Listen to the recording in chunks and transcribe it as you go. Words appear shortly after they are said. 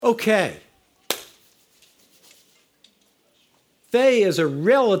Okay. Faye is a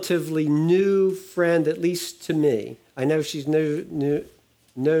relatively new friend, at least to me. I know she's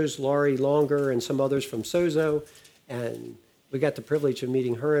knows Laurie longer and some others from Sozo, and we got the privilege of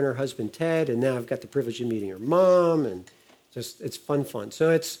meeting her and her husband Ted, and now I've got the privilege of meeting her mom, and just it's fun. So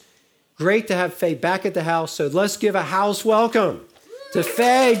it's great to have Faye back at the house. So let's give a house welcome to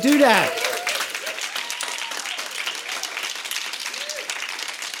Faye Doudak.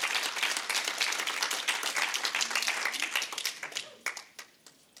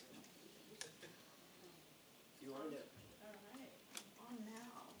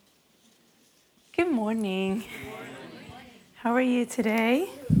 Good morning. How are you today?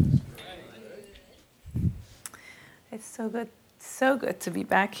 It's so good to be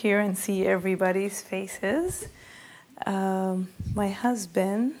back here and see everybody's faces. My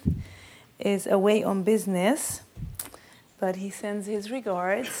husband is away on business, but he sends his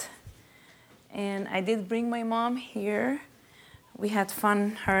regards. And I did bring my mom here. We had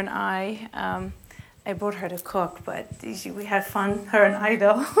fun, her and I. I brought her to cook, but we had fun, her and I,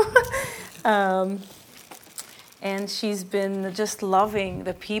 though. And she's been just loving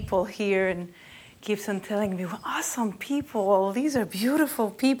the people here and keeps on telling me, well, awesome people, these are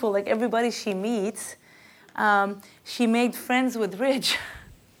beautiful people, like everybody she meets. She made friends with Rich.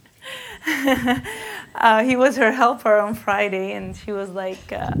 He was her helper on Friday, and she was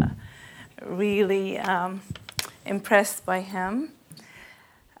like really impressed by him.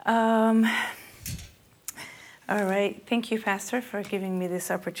 All right, thank you, Pastor, for giving me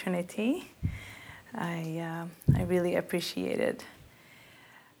this opportunity. I really appreciate it.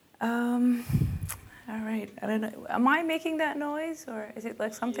 All right, I don't know. Am I making that noise, or is it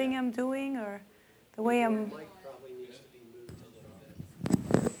like something I'm doing, or the way I'm? The mic probably needs to be moved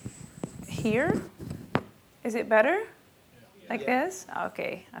a little bit. Here? Is it better? Like Yeah. this?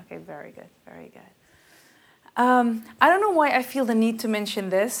 Okay, very good. I don't know why I feel the need to mention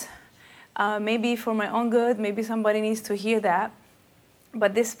this. Maybe for my own good, maybe somebody needs to hear that.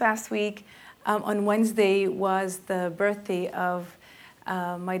 But this past week, on Wednesday, was the birthday of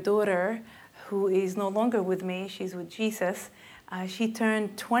my daughter, who is no longer with me. She's with Jesus. She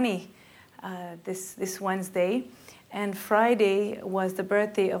turned 20 this Wednesday. And Friday was the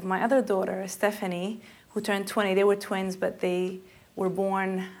birthday of my other daughter, Stephanie, who turned 20. They were twins, but they were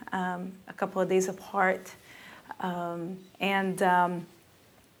born a couple of days apart. And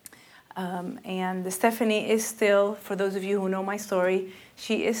Stephanie is still, for those of you who know my story,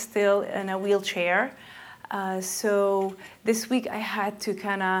 she is still in a wheelchair. So this week I had to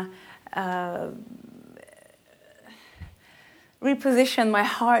kind of reposition my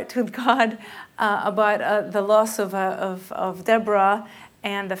heart with God about the loss of Deborah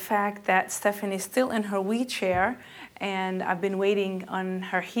and the fact that Stephanie is still in her wheelchair, and I've been waiting on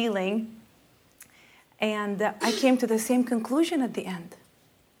her healing. And I came to the same conclusion at the end.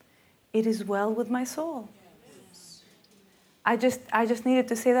 It is well with my soul. I just needed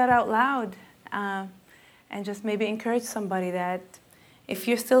to say that out loud, and just maybe encourage somebody that if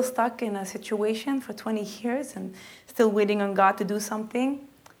you're still stuck in a situation for 20 years and still waiting on God to do something,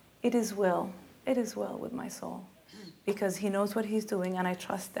 it is well with my soul, because He knows what He's doing, and I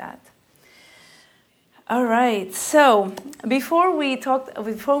trust that. All right. So before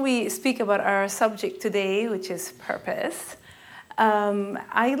we speak about our subject today, which is purpose,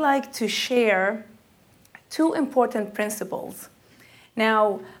 I like to share two important principles.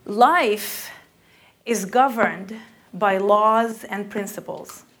 Now, life is governed by laws and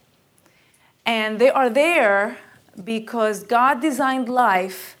principles. And they are there because God designed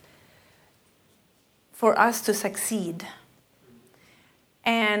life for us to succeed.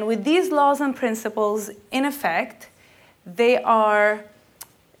 And with these laws and principles in effect, they are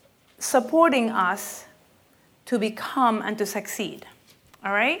supporting us to become and to succeed.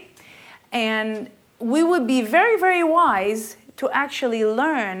 All right? And we would be very, very wise to actually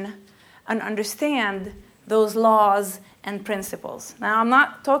learn and understand those laws and principles. Now, I'm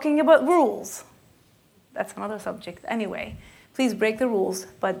not talking about rules. That's another subject. Anyway, please break the rules,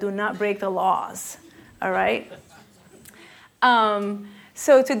 but do not break the laws. All right?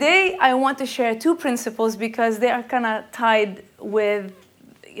 So today I want to share two principles because they are kind of tied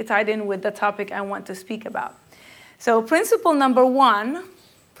in with the topic I want to speak about. So principle number one,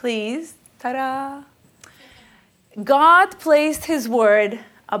 please, ta-da! God placed His word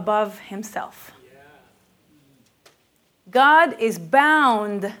above Himself. God is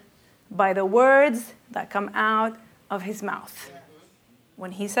bound by the words that come out of His mouth.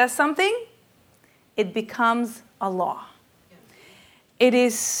 When He says something, it becomes a law. It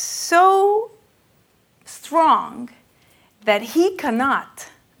is so strong that He cannot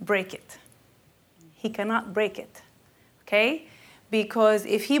break it. He cannot break it, okay? Because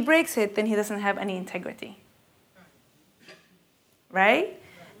if he breaks it, then he doesn't have any integrity, right?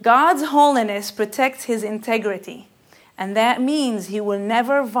 God's holiness protects his integrity, and that means he will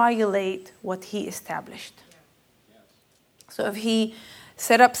never violate what he established. So if he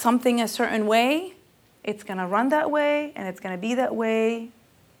set up something a certain way, it's going to run that way, and it's going to be that way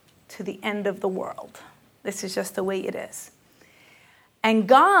to the end of the world. This is just the way it is. And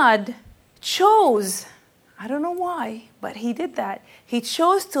God chose, I don't know why, but he did that. He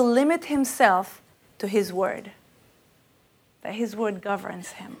chose to limit himself to his word. That his word governs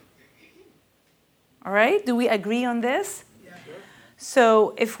him. All right? Do we agree on this? Yeah.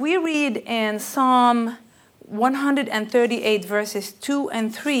 So if we read in Psalm 138 verses 2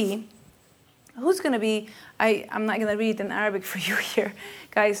 and 3, who's going to be, I'm not going to read it in Arabic for you here.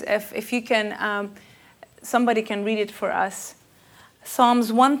 Guys, if you can, somebody can read it for us.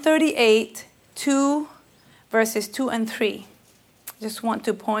 Psalms 138, 2, verses 2 and 3. Just want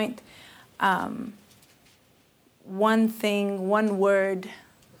to point one thing, one word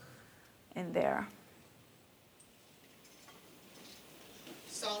in there.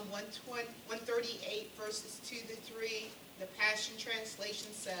 Psalm 138, verses 2 to 3, the Passion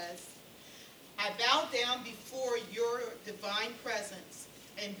Translation says, I bow down before your divine presence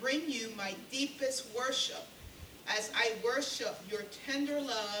and bring you my deepest worship as I worship your tender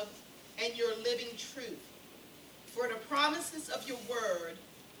love and your living truth. For the promises of your word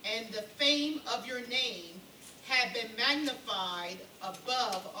and the fame of your name have been magnified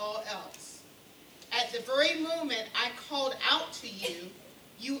above all else. At the very moment I called out to you,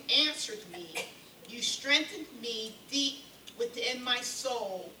 you answered me. You strengthened me deep within my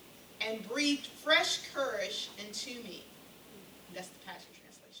soul and breathed fresh courage into me. That's the Passion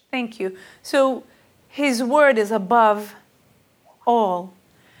Translation. Thank you. So his word is above all.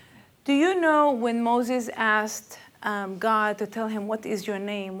 Do you know when Moses asked God to tell him, what is your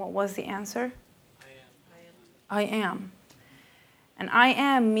name? What was the answer? I am. And I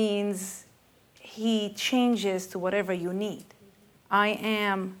am means he changes to whatever you need. I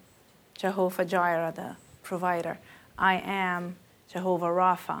am Jehovah Jireh, the provider. I am Jehovah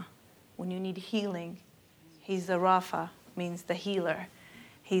Rapha. When you need healing, he's the Rapha, means the healer.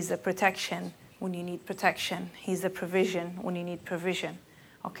 He's the protection when you need protection. He's the provision when you need provision.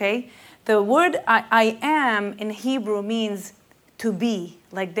 Okay? The word I am in Hebrew means to be,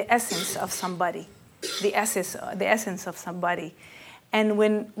 like the essence of somebody. The essence of somebody. And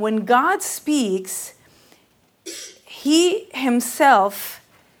when God speaks, he himself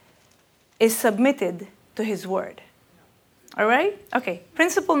is submitted to his word. All right? Okay,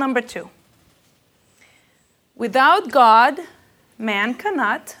 principle number 2. Without God, man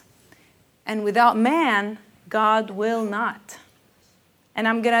cannot, and without man, God will not. And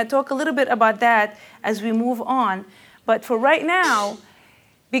I'm going to talk a little bit about that as we move on. But for right now,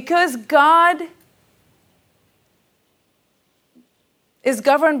 because God is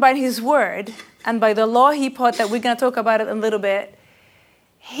governed by his word and by the law he put, that we're going to talk about it in a little bit,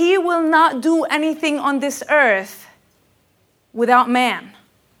 he will not do anything on this earth without man.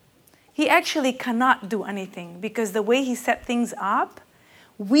 He actually cannot do anything because the way he set things up,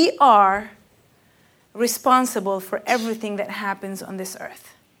 we are responsible for everything that happens on this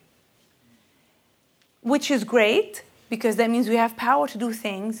earth. Which is great because that means we have power to do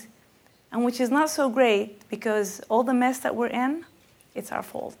things, and which is not so great because all the mess that we're in, it's our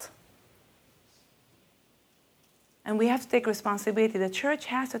fault. And we have to take responsibility. The church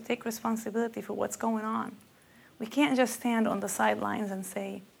has to take responsibility for what's going on. We can't just stand on the sidelines and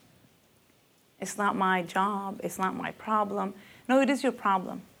say, it's not my job, it's not my problem. No, it is your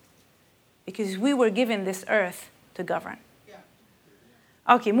problem. Because we were given this earth to govern.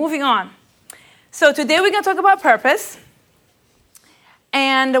 Yeah. Okay, moving on. So today we're going to talk about purpose.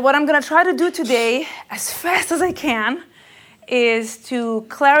 And what I'm going to try to do today, as fast as I can, is to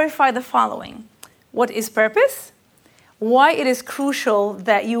clarify the following. What is purpose? Why it is crucial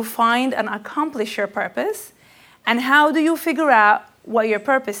that you find and accomplish your purpose, and how do you figure out what your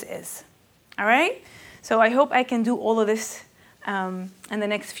purpose is. All right? So I hope I can do all of this in the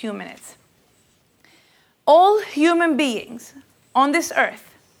next few minutes. All human beings on this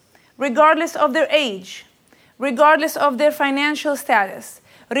earth, regardless of their age, regardless of their financial status,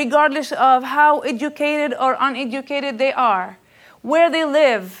 regardless of how educated or uneducated they are, where they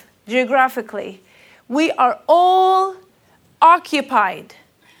live geographically, we are all occupied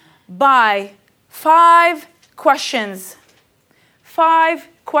by 5 questions. 5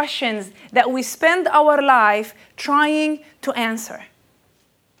 questions that we spend our life trying to answer.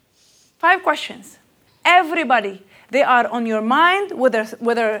 5 questions. Everybody They are on your mind,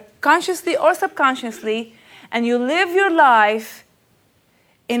 whether consciously or subconsciously, and you live your life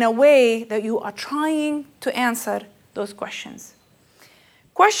in a way that you are trying to answer those questions.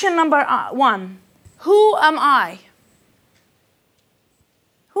 Question number 1, who am I?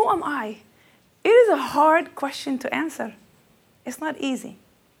 Who am I? It is a hard question to answer. It's not easy.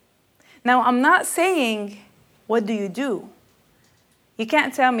 Now, I'm not saying, what do you do? You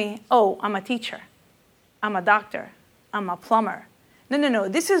can't tell me, oh, I'm a teacher, I'm a doctor, I'm a plumber. No.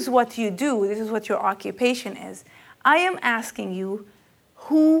 This is what you do. This is what your occupation is. I am asking you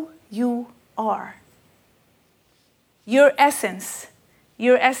who you are. Your essence.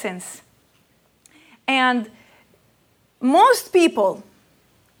 Your essence. And most people,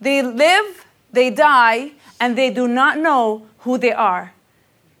 they live, they die, and they do not know who they are.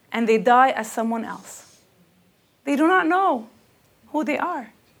 And they die as someone else. They do not know who they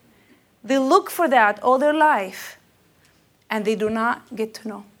are. They look for that all their life, and they do not get to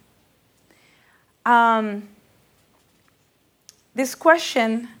know. This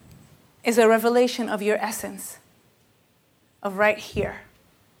question is a revelation of your essence, of right here.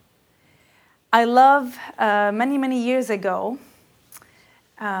 I love, many years ago,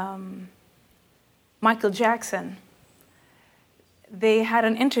 Michael Jackson, they had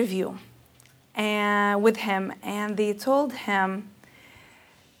an interview with him, and they told him,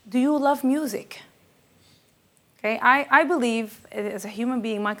 do you love music? Okay, I believe as a human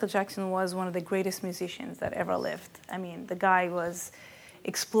being, Michael Jackson was one of the greatest musicians that ever lived. I mean, the guy was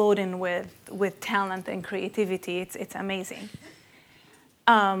exploding with talent and creativity. It's amazing.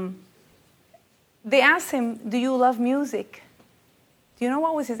 They asked him, do you love music? Do you know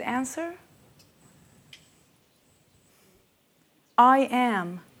what was his answer? I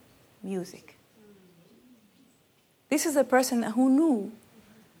am music. This is a person who knew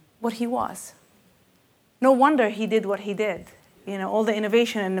what he was. No wonder he did what he did. You know, all the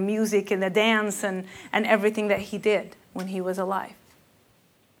innovation and the music and the dance and everything that he did when he was alive.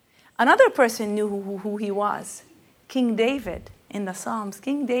 Another person knew who he was. King David in the Psalms.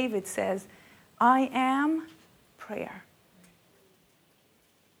 King David says, I am prayer.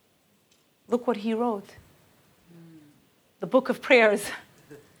 Look what he wrote. The book of prayers.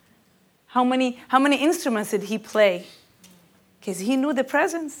 How many instruments did he play? Because he knew the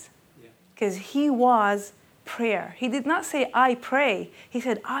presence. Because he was prayer. He did not say, I pray. He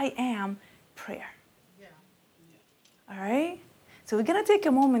said, I am prayer. Yeah. All right? So we're going to take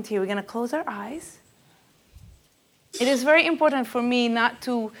a moment here. We're going to close our eyes. It is very important for me not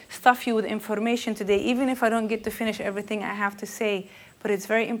to stuff you with information today, even if I don't get to finish everything I have to say. But it's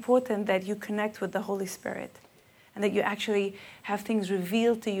very important that you connect with the Holy Spirit and that you actually have things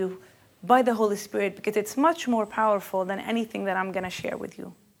revealed to you by the Holy Spirit, because it's much more powerful than anything that I'm going to share with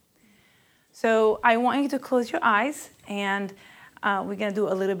you. So I want you to close your eyes, and we're going to do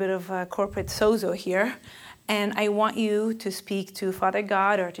a little bit of corporate sozo here. And I want you to speak to Father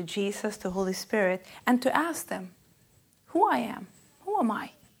God or to Jesus, to Holy Spirit, and to ask them who I am. Who am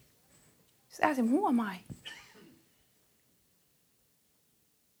I? Just ask him, who am I?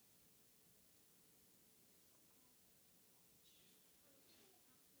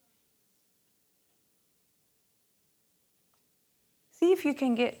 See if you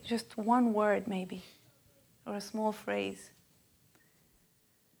can get just one word maybe, or a small phrase.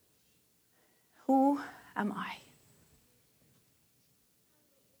 Who am I?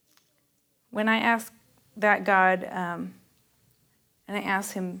 When I asked that God, and I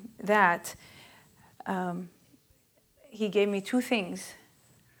asked him that, he gave me two things.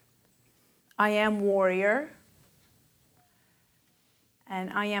 I am warrior,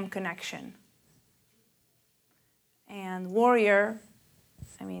 and I am connection. And warrior,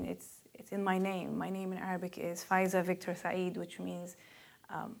 I mean, it's in my name. My name in Arabic is Faiza Victor Saeed, which means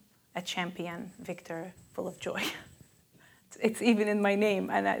a champion, victor, full of joy. It's even in my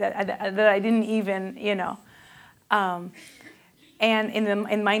name, and that I didn't even, And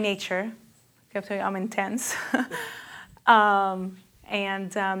in my nature, I'm intense.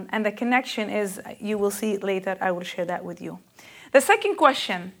 And the connection is, you will see it later. I will share that with you. The second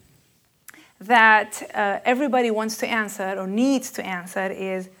question that everybody wants to answer or needs to answer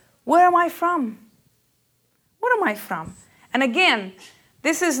is, where am I from? Where am I from? And again,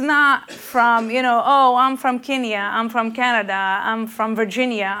 this is not from, oh, I'm from Kenya, I'm from Canada, I'm from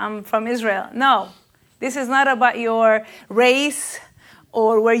Virginia, I'm from Israel. No, this is not about your race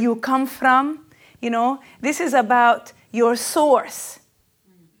or where you come from. This is about your source.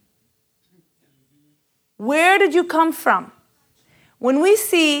 Where did you come from? When we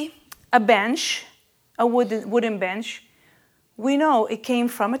see a bench, a wooden bench, we know it came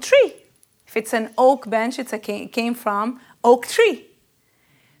from a tree. If it's an oak bench, it came from oak tree.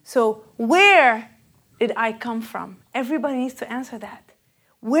 So where did I come from? Everybody needs to answer that.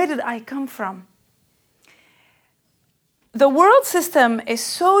 Where did I come from? The world system is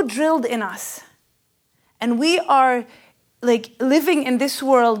so drilled in us. And we are like living in this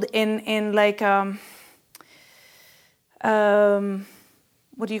world in like, what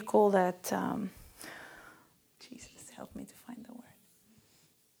do you call that? Jesus, help me to find the word.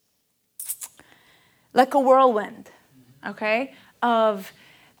 Like a whirlwind, okay? Of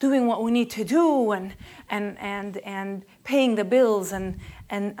doing what we need to do and paying the bills and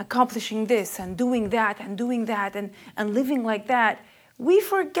accomplishing this and doing that and living like that. We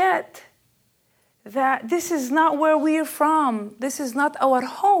forget that this is not where we are from. This is not our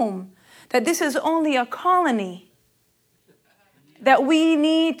home. That this is only a colony. That we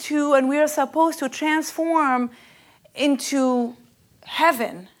need to and we are supposed to transform into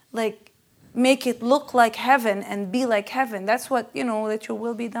heaven. Like make it look like heaven and be like heaven. That's what, that your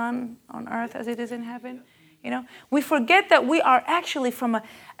will be done on earth as it is in heaven. We forget that we are actually from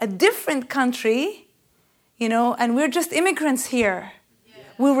a different country, and we're just immigrants here.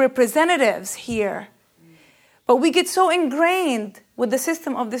 We're representatives here. But we get so ingrained with the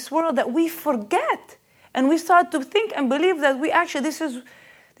system of this world that we forget. And we start to think and believe that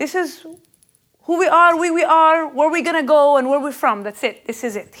this is who we are, where we're going to go, and where we're from. That's it. This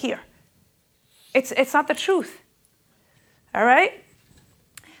is it, here. It's not the truth. All right?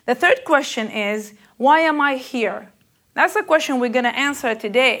 The third question is, why am I here? That's the question we're going to answer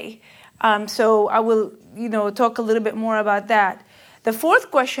today. So I will, talk a little bit more about that. The fourth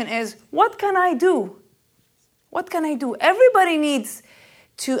question is, what can I do? What can I do? Everybody needs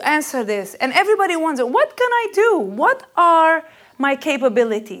to answer this. And everybody wonders, what can I do? What are my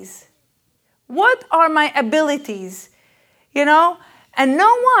capabilities? What are my abilities? And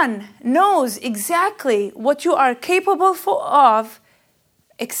no one knows exactly what you are capable of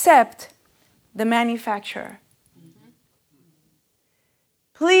except the manufacturer.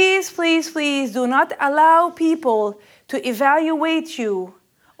 Please, please, please do not allow people to evaluate you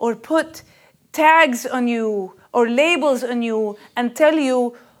or put tags on you or labels on you and tell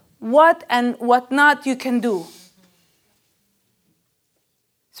you what and what not you can do.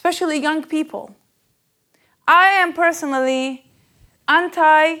 Especially young people. I am personally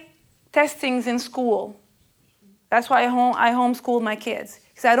anti-testings in school. That's why I homeschool my kids.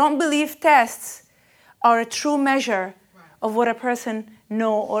 Because I don't believe tests are a true measure of what a person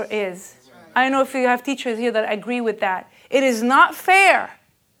knows or is. I don't know if you have teachers here that agree with that. It is not fair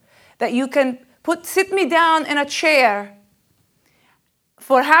that you can sit me down in a chair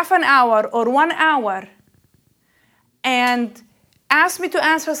for half an hour or 1 hour and ask me to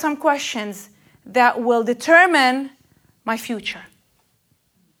answer some questions that will determine my future.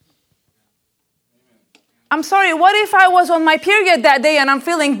 I'm sorry, what if I was on my period that day and I'm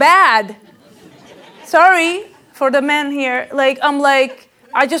feeling bad? Sorry for the men here.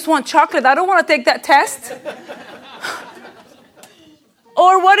 I just want chocolate. I don't want to take that test.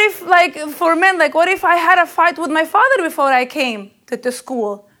 Or what if, for men, what if I had a fight with my father before I came to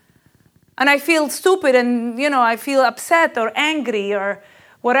school? And I feel stupid and, I feel upset or angry or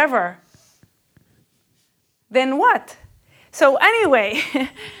whatever. Then what? So anyway,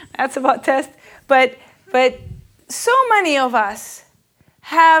 that's about tests. But so many of us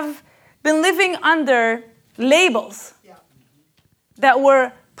have been living under labels that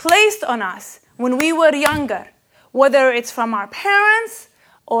were placed on us when we were younger, whether it's from our parents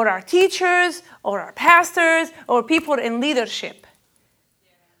or our teachers or our pastors or people in leadership.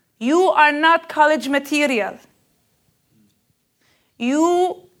 You are not college material.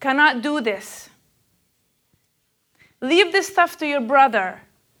 You cannot do this. Leave this stuff to your brother.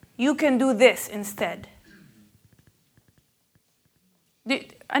 You can do this instead.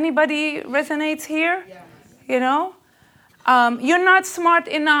 Anybody resonates here? Yes. You're not smart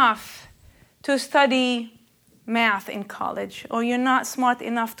enough to study math in college, or you're not smart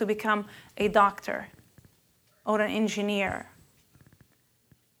enough to become a doctor or an engineer.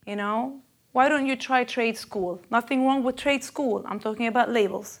 Why don't you try trade school? Nothing wrong with trade school. I'm talking about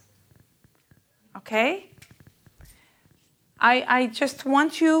labels. Okay? I just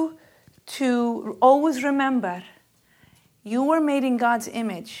want you to always remember, you were made in God's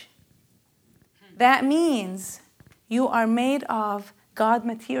image. That means you are made of God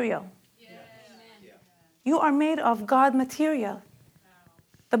material. You are made of God material.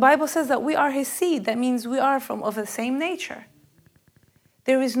 The Bible says that we are His seed. That means we are of the same nature.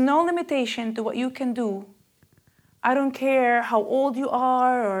 There is no limitation to what you can do. I don't care how old you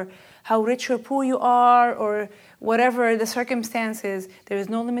are or how rich or poor you are or whatever the circumstances. There is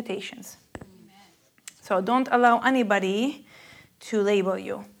no limitations. So don't allow anybody to label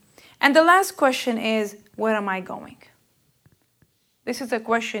you. And the last question is, where am I going? This is a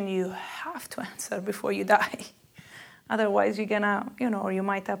question you have to answer before you die. Otherwise, you're gonna, or you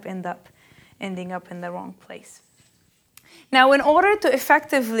might ending up in the wrong place. Now, in order to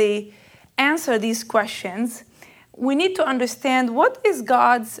effectively answer these questions, we need to understand what is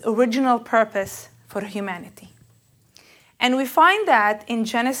God's original purpose for humanity. And we find that in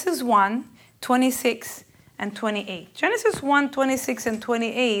Genesis 1, 26 and 28. Genesis 1, 26 and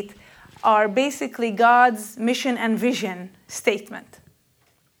 28 are basically God's mission and vision statement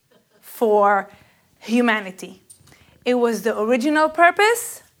for humanity. It was the original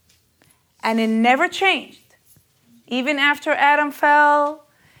purpose, and it never changed. Even after Adam fell,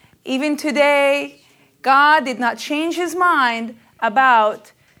 even today, God did not change his mind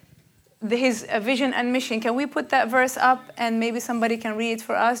about his vision and mission. Can we put that verse up and maybe somebody can read it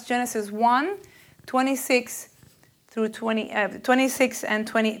for us? Genesis 1, 26 through 26 and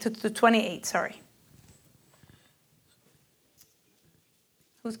 20 to 28, sorry.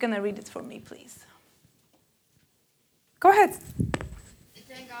 Who's going to read it for me, please? Go ahead.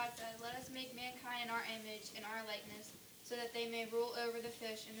 Then God said, "Let us make mankind in our image, in our likeness, so that they may rule over the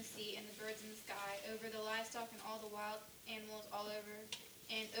fish in the sea and the birds in the sky, over the livestock and all the wild animals all over,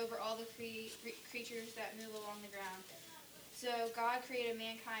 and over all the creatures that move along the ground." So God created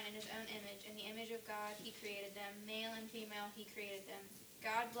mankind in his own image. In the image of God he created them. Male and female he created them.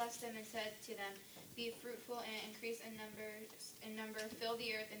 God blessed them and said to them, "Be fruitful and increase in number, fill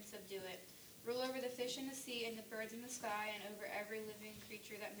the earth and subdue it. Rule over the fish in the sea and the birds in the sky and over every living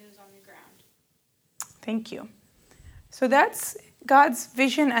creature that moves on the ground." Thank you. So that's God's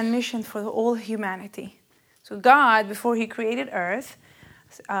vision and mission for all humanity. So God, before he created earth,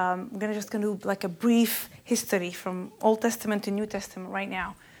 I'm going to do like a brief history from Old Testament to New Testament right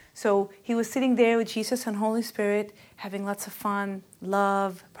now. So he was sitting there with Jesus and Holy Spirit, having lots of fun,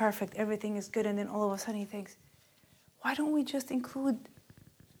 love, perfect, everything is good. And then all of a sudden he thinks, why don't we just include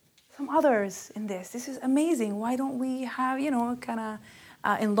some others in this? This is amazing. Why don't we have,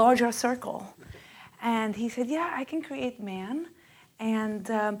 enlarge our circle? And he said, yeah, I can create man. And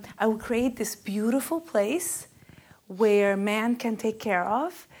I will create this beautiful place where man can take care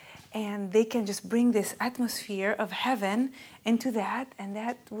of. And they can just bring this atmosphere of heaven into that. And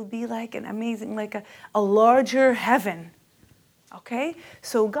that will be like an amazing, like a larger heaven. Okay?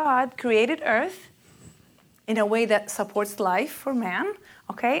 So God created earth in a way that supports life for man.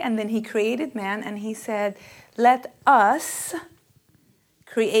 Okay? And then he created man and he said, let us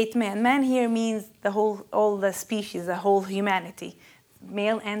create man. Man here means all the species, the whole humanity,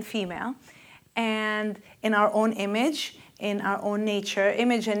 male and female. And in our own image, in our own nature,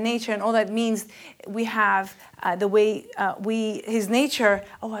 image and nature, and all that means we have the way his nature.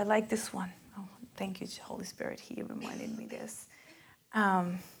 Oh, I like this one. Oh, thank you, Holy Spirit. He reminded me this. I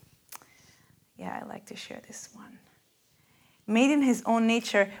like to share this one. Made in his own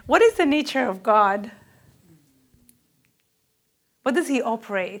nature. What is the nature of God? What does he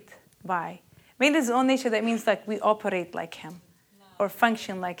operate by? Made in his own nature, that means like we operate like him. Love. Or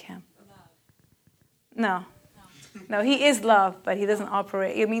function like him. Love. No, he is love, but he doesn't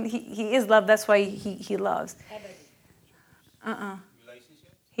operate. I mean, he is love, that's why he loves.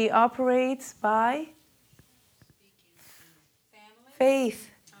 Relationship? He operates by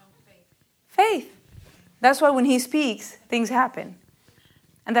faith. Faith. That's why when he speaks, things happen.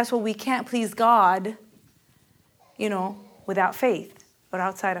 And that's why we can't please God, without faith or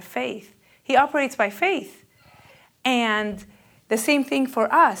outside of faith. He operates by faith. And the same thing for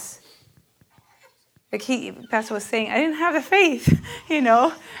us. Like Pastor was saying, I didn't have the faith,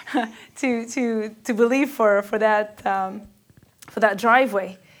 to believe for that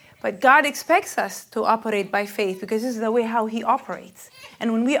driveway. But God expects us to operate by faith because this is the way how he operates.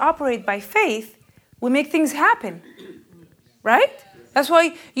 And when we operate by faith, we make things happen. Right? That's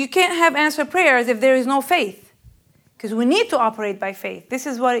why you can't have answered prayers if there is no faith. Because we need to operate by faith. This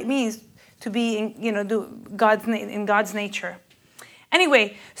is what it means to be in God's nature.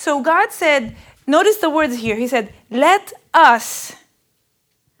 Anyway, so God said, notice the words here. He said, let us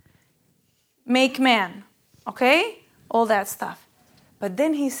make man. Okay? All that stuff. But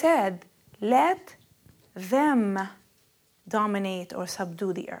then he said, let them dominate or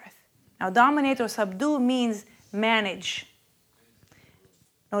subdue the earth. Now, dominate or subdue means manage.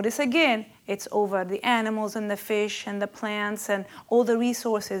 Notice again, it's over the animals and the fish and the plants and all the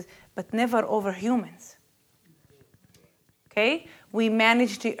resources, but never over humans. Okay? We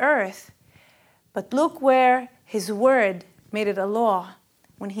manage the earth. But look where his word made it a law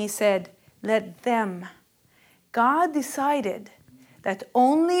when he said, let them. God decided that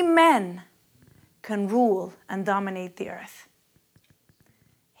only men can rule and dominate the earth.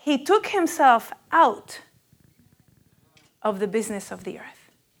 He took himself out of the business of the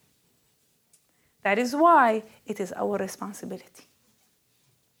earth. That is why it is our responsibility.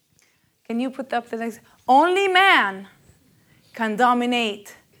 Can you put up the next? Only man can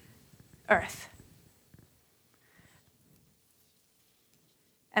dominate earth.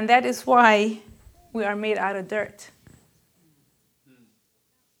 And that is why we are made out of dirt.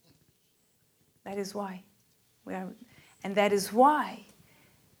 That is why we are, and that is why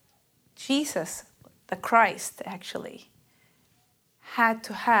Jesus, the Christ, actually, had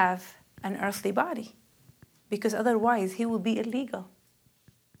to have an earthly body, because otherwise he will be illegal.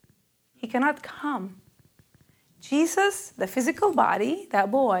 He cannot come. Jesus, the physical body,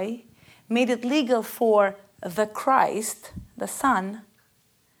 that boy, made it legal for the Christ, the Son,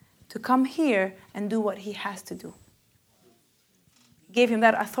 to come here and do what he has to do. He gave him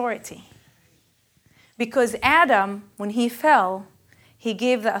that authority. Because Adam, when he fell, he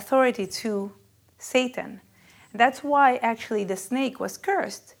gave the authority to Satan. That's why actually the snake was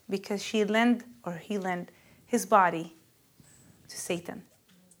cursed, because he lent his body to Satan.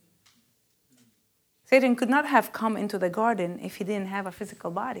 Satan could not have come into the garden if he didn't have a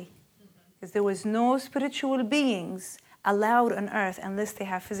physical body. Because there was no spiritual beings allowed on earth unless they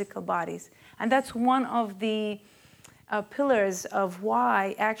have physical bodies. And that's one of the pillars of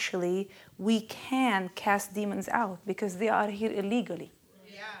why actually we can cast demons out, because they are here illegally.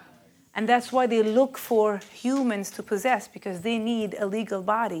 Yeah. And that's why they look for humans to possess, because they need a legal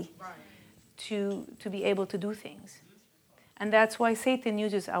body to be able to do things. And that's why Satan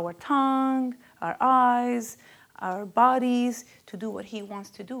uses our tongue, our eyes, our bodies to do what he wants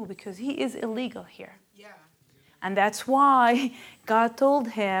to do, because he is illegal here. Yeah. And that's why God told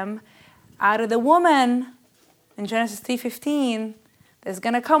him, out of the woman, in Genesis 3:15, there's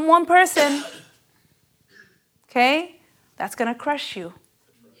going to come one person, okay, that's going to crush you.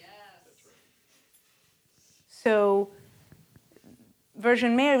 Yes. So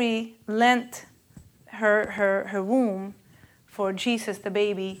Virgin Mary lent her womb for Jesus, the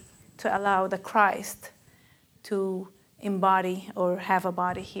baby, to allow the Christ to embody or have a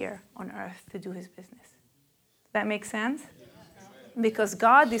body here on earth to do his business. That makes sense? Because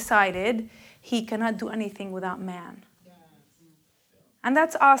God decided he cannot do anything without man. And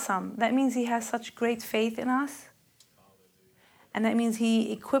that's awesome. That means he has such great faith in us. And that means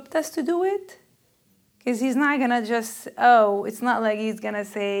he equipped us to do it. Because he's not going to just, it's not like he's going to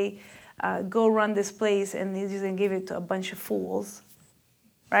say, go run this place and he's just going to give it to a bunch of fools.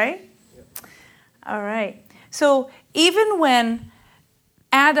 Right? Yep. All right. So even when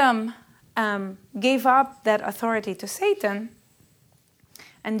Adam gave up that authority to Satan,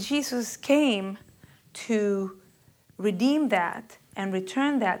 and Jesus came to redeem that and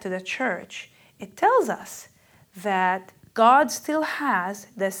return that to the church, it tells us that God still has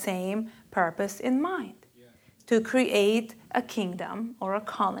the same purpose in mind, to create a kingdom or a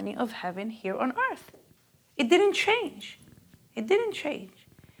colony of heaven here on earth. It didn't change. It didn't change.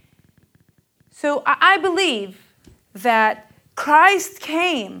 So I believe that Christ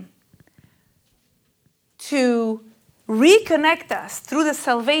came to reconnect us through the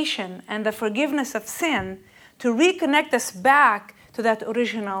salvation and the forgiveness of sin, to reconnect us back to that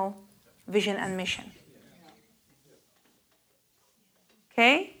original vision and mission.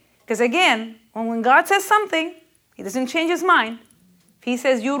 Okay? Because again, when God says something, he doesn't change his mind. If he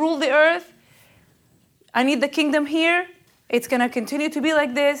says, you rule the earth, I need the kingdom here, it's going to continue to be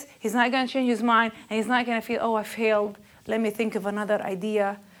like this, he's not going to change his mind, and he's not going to feel, I failed, let me think of another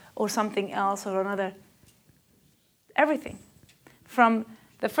idea or something else or another. Everything. From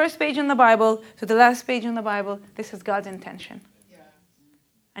the first page in the Bible to the last page in the Bible, this is God's intention. Yeah.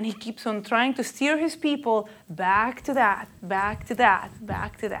 And he keeps on trying to steer his people back to that, back to that,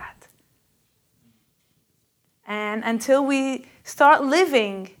 back to that. And until we start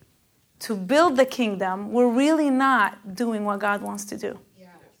living to build the kingdom, we're really not doing what God wants to do. Yeah.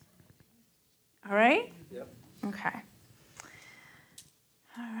 All right? Yep. Okay.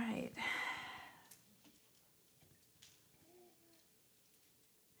 All right.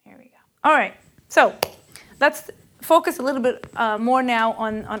 Here we go. All right. So let's focus a little bit more now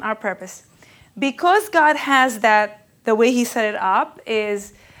on our purpose. Because God has that, the way he set it up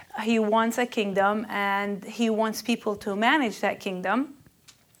is he wants a kingdom and he wants people to manage that kingdom.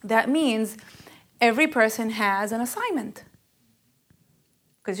 That means every person has an assignment.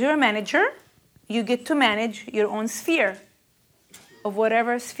 Because you're a manager, you get to manage your own sphere. Of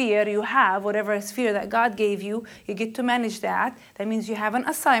whatever sphere you have, whatever sphere that God gave you, you get to manage that. That means you have an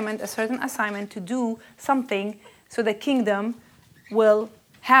assignment, a certain assignment to do something so the kingdom will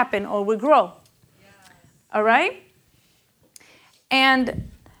happen or will grow. All right? And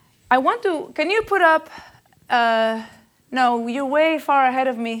I want to, can you put up, no, you're way far ahead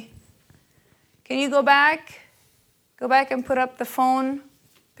of me. Can you go back? Go back and put up the phone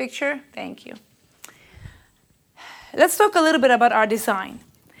picture. Thank you. Let's talk a little bit about our design.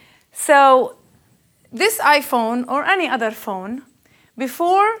 So this iPhone or any other phone,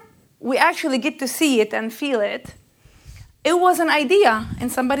 before we actually get to see it and feel it, it was an idea in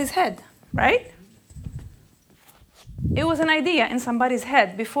somebody's head, right? It was an idea in somebody's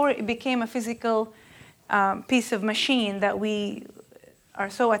head before it became a physical piece of machine that we are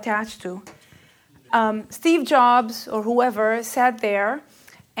so attached to. Steve Jobs or whoever sat there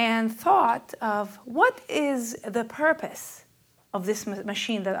and thought of what is the purpose of this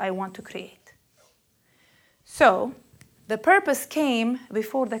machine that I want to create. So the purpose came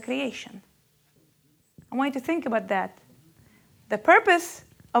before the creation. I want you to think about that. The purpose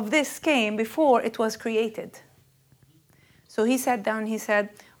of this came before it was created. So he sat down, he said,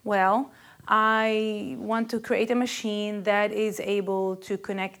 well, I want to create a machine that is able to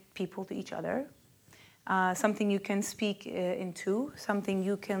connect people to each other, something you can speak into, something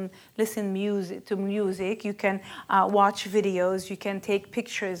you can listen to music, you can watch videos, you can take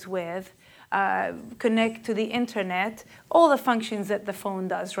pictures with, connect to the internet, all the functions that the phone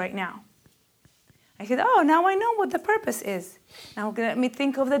does right now. I said, oh, now I know what the purpose is. Now let me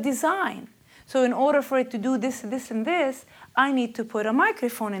think of the design. So in order for it to do this, this, and this, I need to put a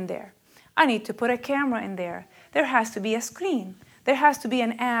microphone in there. I need to put a camera in there. There has to be a screen. There has to be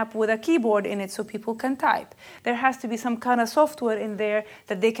an app with a keyboard in it so people can type. There has to be some kind of software in there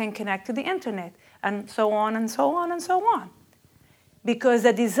that they can connect to the internet, and so on and so on and so on. Because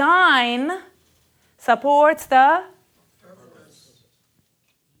the design supports the purpose.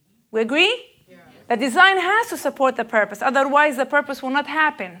 We agree? Yeah. The design has to support the purpose. Otherwise, the purpose will not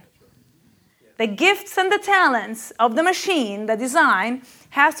happen. The gifts and the talents of the machine, the design,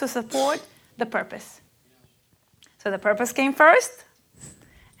 has to support the purpose. So the purpose came first,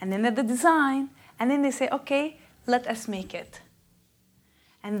 and then the design, and then they say, okay, let us make it.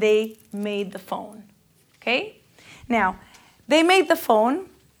 And they made the phone. Okay? Now, they made the phone.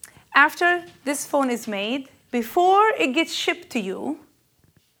 After this phone is made, before it gets shipped to you,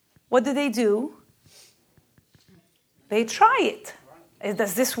 what do? They try it.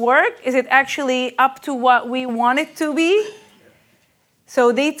 Does this work? Is it actually up to what we want it to be?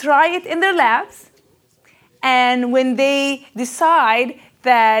 So they try it in their labs. And when they decide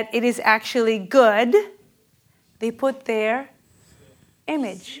that it is actually good, they put their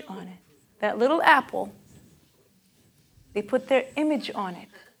image on it. That little apple, they put their image on it.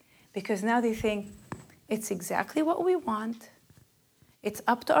 Because now they think, it's exactly what we want. It's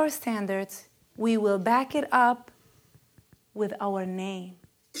up to our standards. We will back it up with our name.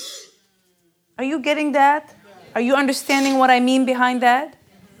 Are you getting that? Are you understanding what I mean behind that?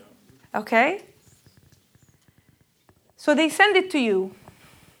 Okay? So they send it to you.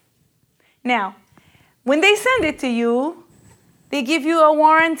 Now, when they send it to you, they give you a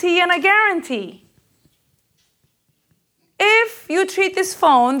warranty and a guarantee. If you treat this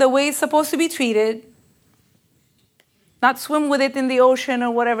phone the way it's supposed to be treated, not swim with it in the ocean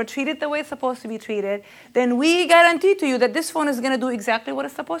or whatever, treat it the way it's supposed to be treated, then we guarantee to you that this phone is going to do exactly what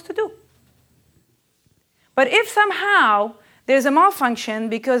it's supposed to do. But if somehow there's a malfunction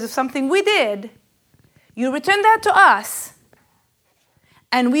because of something we did, you return that to us,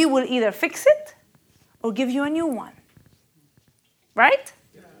 and we will either fix it or give you a new one. Right?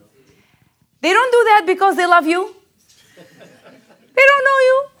 They don't do that because they love you. They don't know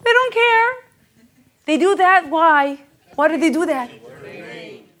you. They don't care. They do that, why? Why do they do that?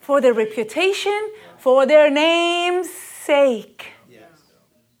 For their reputation, for their name's sake. Yes.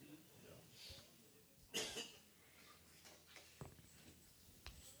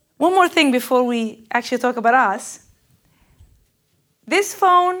 One more thing before we actually talk about us. This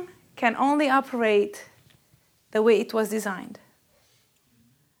phone can only operate the way it was designed.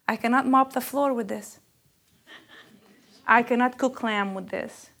 I cannot mop the floor with this. I cannot cook lamb with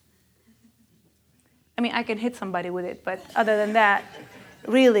this. I mean, I can hit somebody with it, but other than that,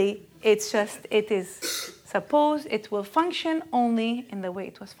 really, it will function only in the way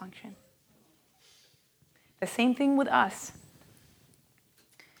it was functioned. The same thing with us.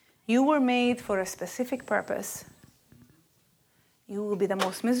 You were made for a specific purpose. You will be the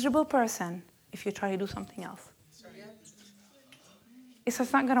most miserable person if you try to do something else. It's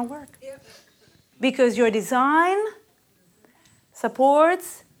just not going to work. Because your design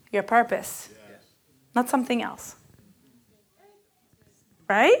supports your purpose. Not something else.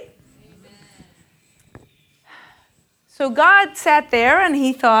 Right? So God sat there and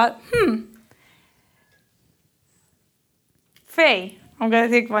he thought, Faye, I'm going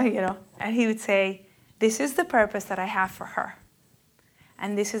to take my, and he would say, this is the purpose that I have for her.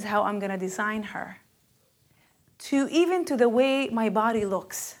 And this is how I'm going to design her. Even to the way my body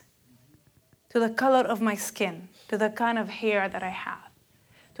looks, to the color of my skin, to the kind of hair that I have,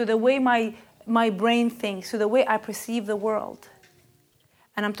 to the way my brain thinks, to the way I perceive the world.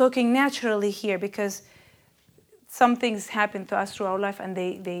 And I'm talking naturally here because some things happen to us through our life and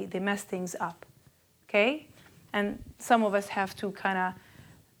they mess things up, okay? And some of us have to kind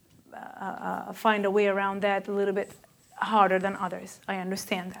of find a way around that a little bit harder than others. I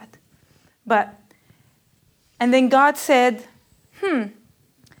understand that. And then God said,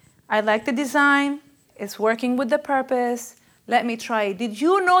 I like the design. It's working with the purpose. Let me try it. Did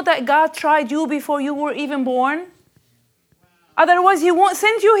you know that God tried you before you were even born? Otherwise, he won't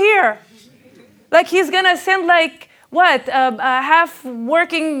send you here. Like he's going to send a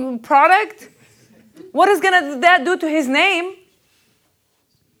half-working product? What is that do to his name?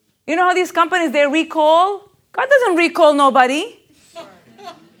 You know how these companies, they recall? God doesn't recall nobody.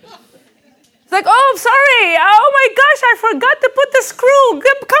 It's like, oh, sorry. Oh, my gosh, I forgot to put the screw.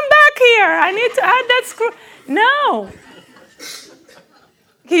 Come back here. I need to add that screw. No.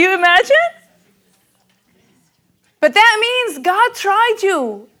 Can you imagine? But that means God tried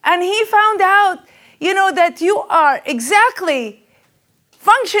you. And he found out, that you are exactly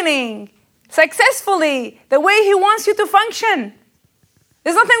functioning successfully the way he wants you to function.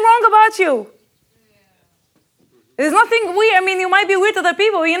 There's nothing wrong about you. There's nothing weird. You might be weird to other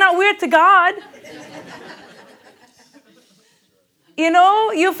people, but you're not weird to God.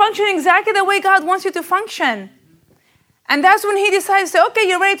 You function exactly the way God wants you to function. And that's when he decides to say, okay,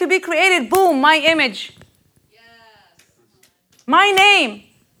 you're ready to be created. Boom, my image. Yes. My name.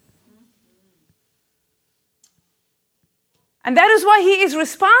 And that is why he is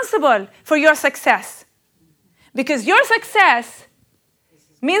responsible for your success. Because your success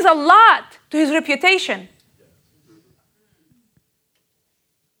means a lot to his reputation.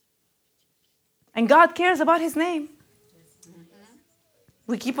 And God cares about his name.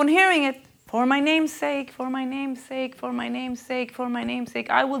 We keep on hearing it. For my name's sake, for my name's sake, for my name's sake, for my name's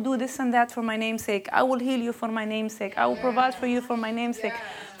sake. I will do this and that for my name's sake. I will heal you for my name's sake. I will provide for you for my name's sake.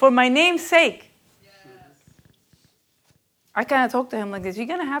 For my name's sake. I kind of talk to him like this. You're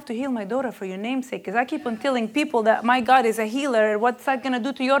going to have to heal my daughter for your name's sake. Because I keep on telling people that my God is a healer. What's that going to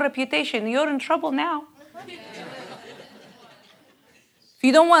do to your reputation? You're in trouble now. If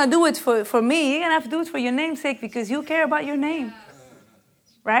you don't want to do it for me, you're going to have to do it for your name's sake because you care about your name.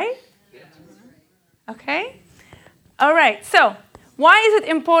 Right? Okay? All right. So, why is it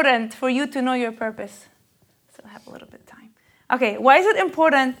important for you to know your purpose? Still have a little bit of time. Okay. Why is it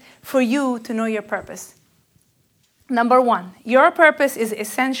important for you to know your purpose? Number one, your purpose is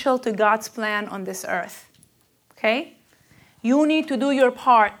essential to God's plan on this earth. Okay? You need to do your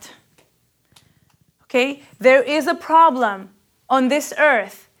part. Okay? There is a problem on this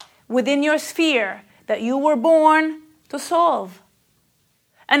earth within your sphere that you were born to solve.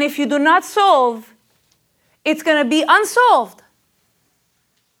 And if you do not solve, it's going to be unsolved.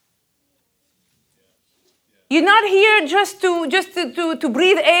 You're not here just to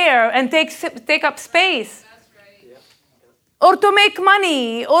breathe air and take up space. Or to make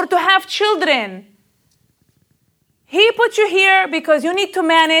money, or to have children. He put you here because you need to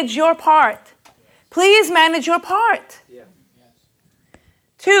manage your part. Please manage your part. Yeah.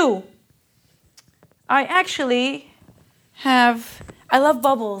 2, I love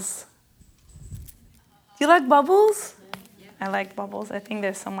bubbles. Do you like bubbles? I like bubbles. I think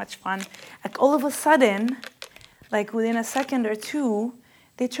they're so much fun. Like all of a sudden, like within a second or two,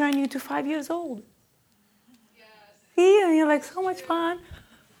 they turn you to 5 years old. And you're like, so much fun.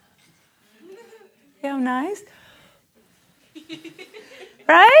 Yeah, nice.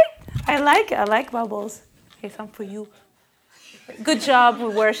 Right? I like it. I like bubbles. Okay, some for you. Good job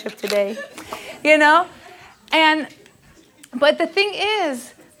with worship today. But the thing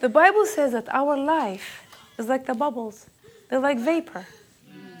is, the Bible says that our life is like the bubbles. They're like vapor.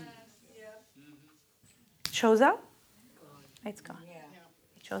 It shows up, it's gone.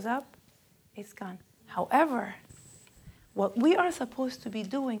 It shows up, it's gone. However, what we are supposed to be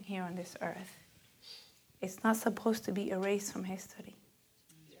doing here on this earth, it's not supposed to be erased from history.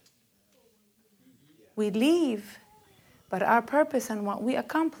 We leave, but our purpose and what we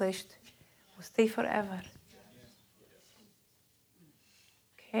accomplished will stay forever.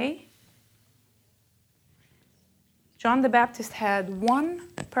 Okay? John the Baptist had one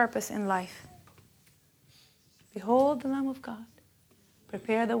purpose in life. Behold the Lamb of God.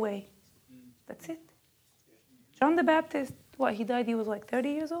 Prepare the way. That's it. John the Baptist, he died, he was like 30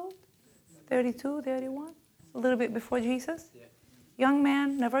 years old? 32, 31? a little bit before Jesus? Yeah. Young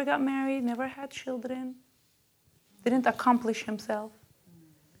man, never got married, never had children, didn't accomplish himself.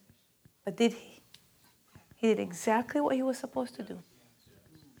 But did he? He did exactly what he was supposed to do.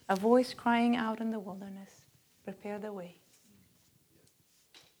 A voice crying out in the wilderness, prepare the way.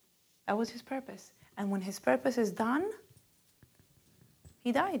 That was his purpose. And when his purpose is done,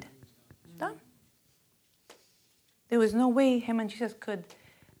 he died. Done. There was no way him and Jesus could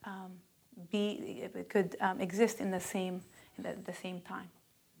exist in the same time.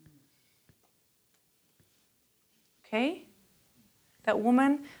 Okay? That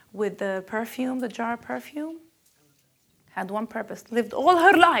woman with the perfume, the jar of perfume, had one purpose. Lived all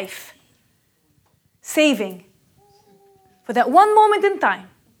her life saving for that one moment in time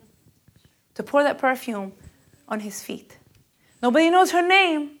to pour that perfume on his feet. Nobody knows her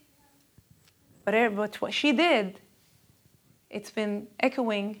name, but what she did, it's been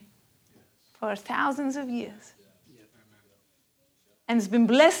echoing for thousands of years. And it's been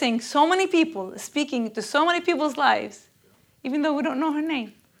blessing so many people, speaking to so many people's lives, even though we don't know her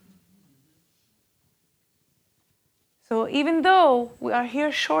name. So even though we are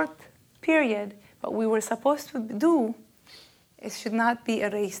here short period, what we were supposed to do, it should not be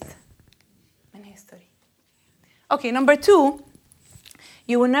erased in history. Okay, number 2,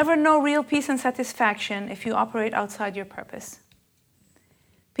 you will never know real peace and satisfaction if you operate outside your purpose.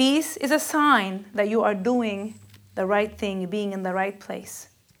 Peace is a sign that you are doing the right thing, being in the right place.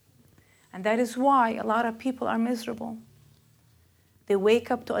 And that is why a lot of people are miserable. They wake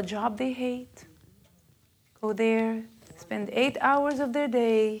up to a job they hate, go there, spend 8 hours of their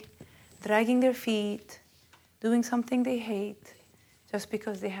day dragging their feet, doing something they hate, just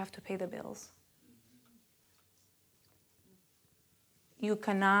because they have to pay the bills. You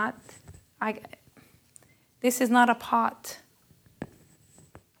cannot, this is not a pot.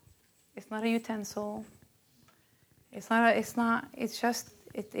 It's not a utensil. It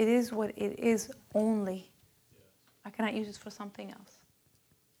is what it is only. I cannot use it for something else.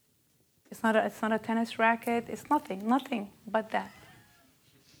 It's not a tennis racket. It's nothing but that.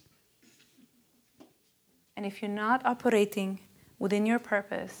 And if you're not operating within your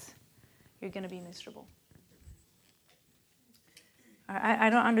purpose, you're going to be miserable. I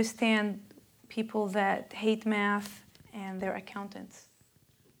don't understand people that hate math and they're accountants.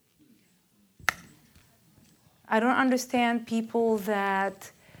 I don't understand people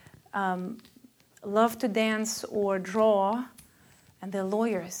that love to dance or draw and they're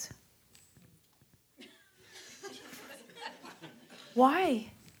lawyers.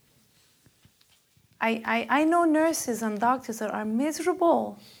 Why? I know nurses and doctors that are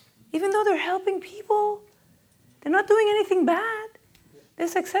miserable. Even though they're helping people, they're not doing anything bad. They're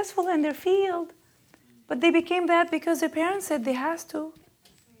successful in their field. But they became that because their parents said they has to.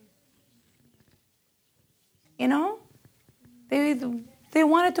 You know? They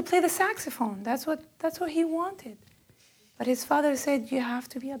wanted to play the saxophone. That's what he wanted. But his father said, you have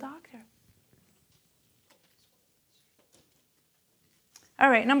to be a doctor. All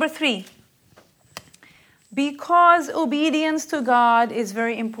right, number 3. Because obedience to God is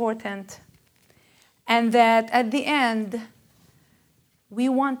very important, and that at the end, we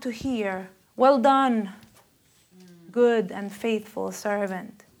want to hear, well done, good and faithful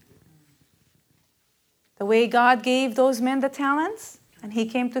servant. The way God gave those men the talents, and he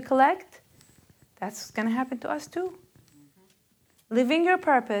came to collect, that's going to happen to us too. Living your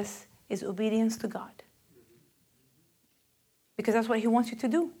purpose is obedience to God. Because that's what he wants you to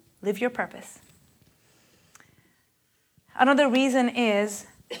do. Live your purpose. Another reason is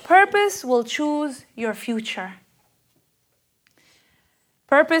purpose will choose your future.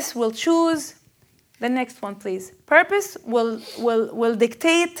 Purpose will choose, the next one please. Purpose will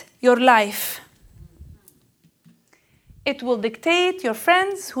dictate your life. It will dictate your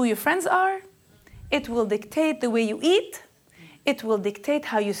friends, who your friends are. It will dictate the way you eat. It will dictate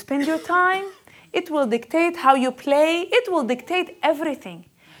how you spend your time. It will dictate how you play. It will dictate everything.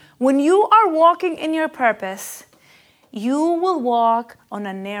 When you are walking in your purpose, you will walk on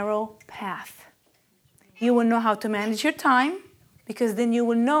a narrow path. You will know how to manage your time, because then you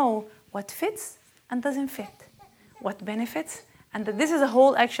will know what fits and doesn't fit, what benefits. And this is a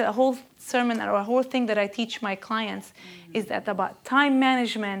whole sermon or a whole thing that I teach my clients, is that about time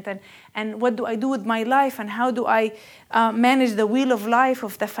management and what do I do with my life and how do I manage the wheel of life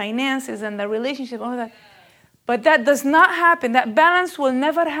of the finances and the relationship, all that. But that does not happen. That balance will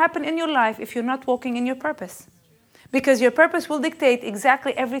never happen in your life if you're not walking in your purpose. Because your purpose will dictate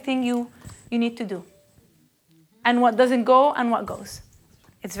exactly everything you need to do. And what doesn't go and what goes.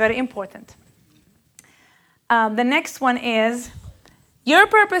 It's very important. The next one is, your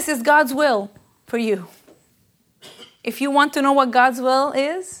purpose is God's will for you. If you want to know what God's will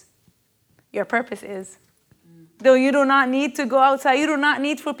is, your purpose is. Though you do not need to go outside, you do not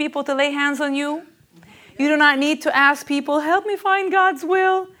need for people to lay hands on you. You do not need to ask people, help me find God's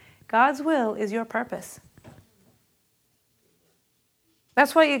will. God's will is your purpose.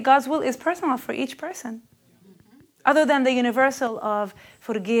 That's why God's will is personal for each person. Other than the universal of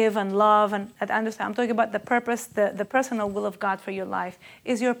forgive and love, and I understand, I'm talking about the purpose, the personal will of God for your life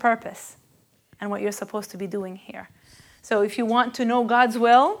is your purpose and what you're supposed to be doing here. So if you want to know God's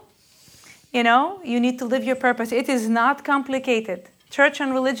will, you need to live your purpose. It is not complicated. Church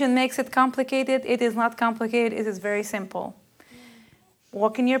and religion makes it complicated. It is not complicated. It is very simple.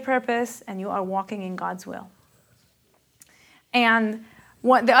 Walk in your purpose, and you are walking in God's will. And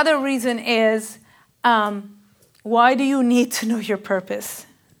the other reason is, why do you need to know your purpose?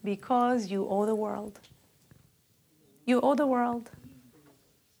 Because you owe the world. You owe the world.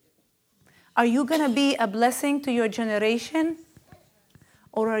 Are you going to be a blessing to your generation?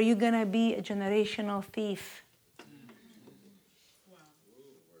 Or are you going to be a generational thief?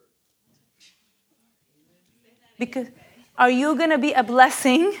 Because are you going to be a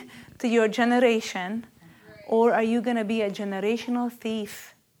blessing to your generation? Or are you going to be a generational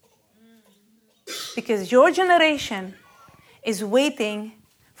thief? Because your generation is waiting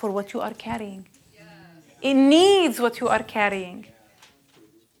for what you are carrying. It needs what you are carrying.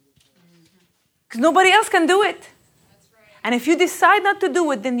 Because nobody else can do it. And if you decide not to do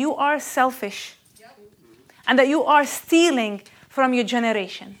it, then you are selfish. And that you are stealing from your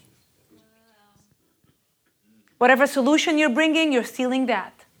generation. Whatever solution you're bringing, you're stealing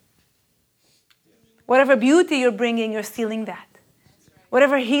that. Whatever beauty you're bringing, you're stealing that.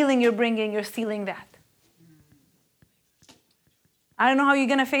 Whatever healing you're bringing, you're stealing that. I don't know how you're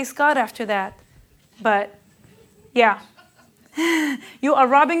going to face God after that. But, yeah. You are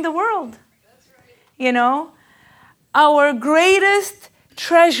robbing the world. Our greatest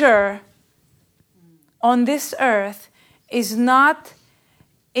treasure on this earth is not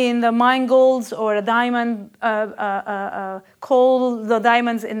in the mine golds or a diamond, coal, the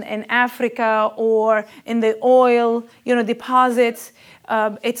diamonds in Africa or in the oil, deposits.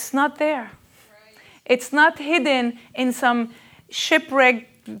 It's not there. It's not hidden in some shipwreck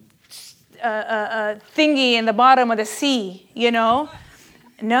thingy in the bottom of the sea,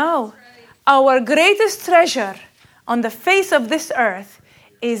 No. Our greatest treasure on the face of this earth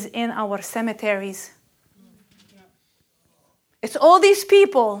is in our cemeteries. It's all these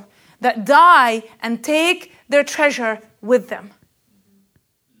people that die and take their treasure with them.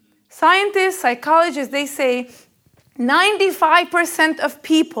 Scientists, psychologists, they say 95% of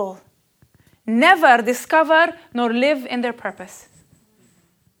people never discover nor live in their purpose.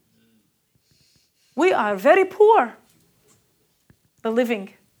 We are very poor, the living.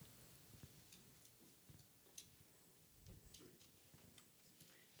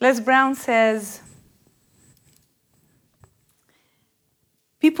 Les Brown says,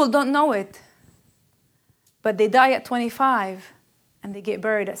 people don't know it, but they die at 25 and they get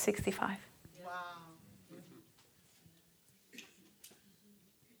buried at 65. Wow.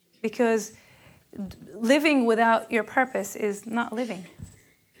 Because living without your purpose is not living.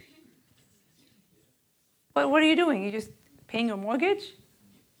 But what are you doing? You're just paying your mortgage?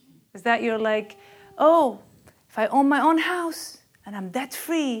 Is that you're like, if I own my own house and I'm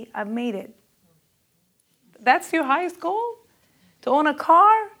debt-free, I've made it. That's your highest goal? To own a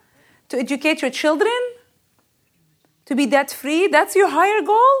car? To educate your children? To be debt-free? That's your higher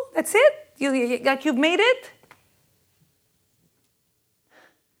goal? That's it? You've made it?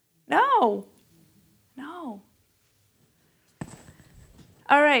 No.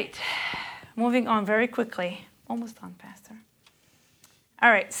 All right. Moving on very quickly. Almost done, Pastor. All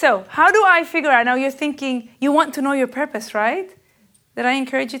right. So how do I figure out? Now you're thinking, you want to know your purpose, right? Did I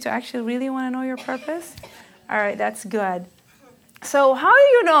encourage you to actually really want to know your purpose? All right. That's good. So how do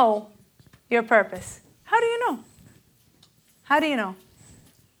you know your purpose? How do you know? How do you know?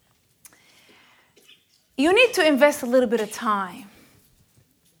 You need to invest a little bit of time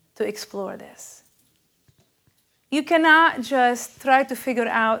to explore this. You cannot just try to figure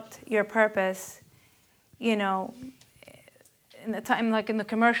out your purpose, in the time, like in the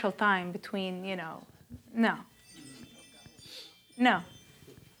commercial time between, no.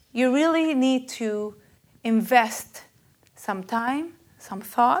 You really need to invest some time, some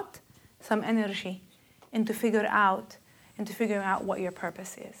thought, some energy into figuring out what your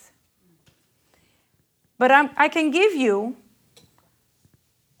purpose is. But I can give you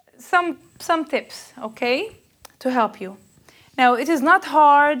some tips, okay, to help you. Now, it is not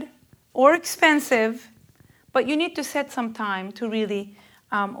hard or expensive, but you need to set some time to really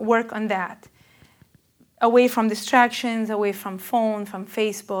work on that. away from distractions, away from phone, from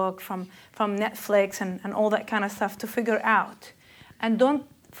Facebook, from Netflix and all that kind of stuff to figure out. And don't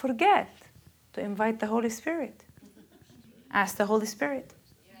forget to invite the Holy Spirit. Ask the Holy Spirit.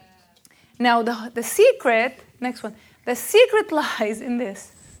 Yeah. Now, the secret, next one, the secret lies in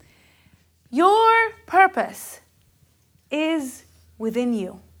this. Your purpose is within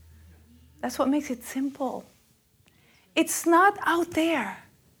you. That's what makes it simple. It's not out there.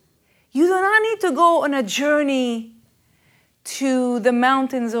 You do not need to go on a journey to the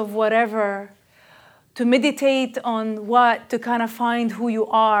mountains of whatever, to meditate on what, to kind of find who you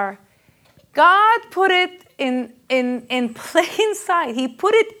are. God put it in plain sight. He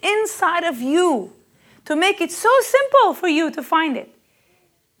put it inside of you to make it so simple for you to find it.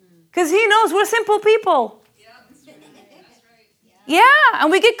 Because He knows we're simple people. Yeah, and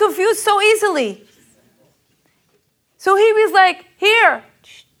we get confused so easily. So He was like, here,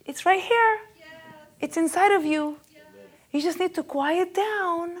 it's right here. It's inside of you. You just need to quiet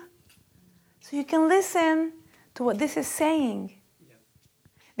down so you can listen to what this is saying.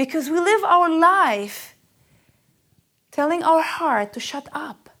 Because we live our life telling our heart to shut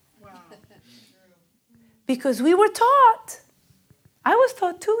up. Because we were taught. I was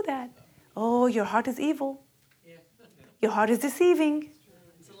taught too that, oh, your heart is evil. Your heart is deceiving.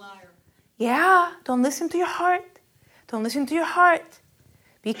 It's a liar. Yeah, don't listen to your heart. Don't listen to your heart.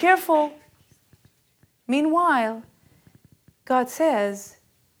 Be careful. Meanwhile, God says,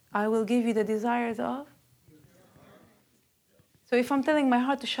 I will give you the desires of. So if I'm telling my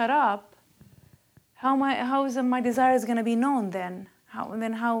heart to shut up, how is my desires going to be known then?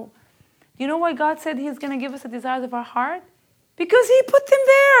 How? You know why God said He's going to give us the desires of our heart? Because He put them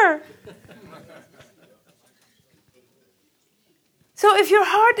there. So if your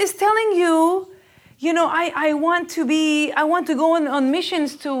heart is telling you, I want to go on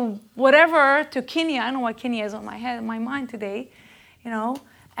missions to whatever, to Kenya. I don't know why Kenya is on my mind today,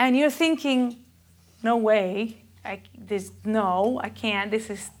 and you're thinking, no way, I can't, this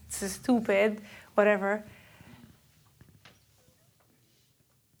is stupid, whatever.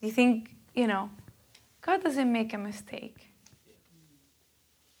 You think, God doesn't make a mistake.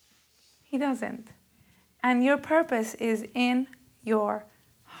 He doesn't. And your purpose is in your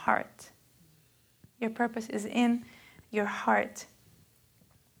heart. Your purpose is in your heart.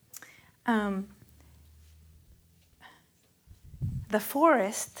 The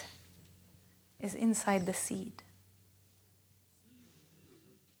forest is inside the seed.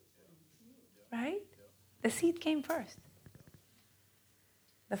 Right? The seed came first.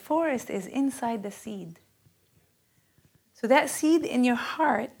 The forest is inside the seed. So that seed in your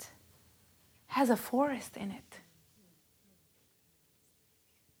heart has a forest in it.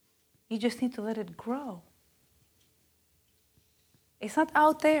 You just need to let it grow. It's not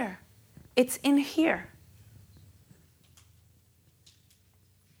out there. It's in here.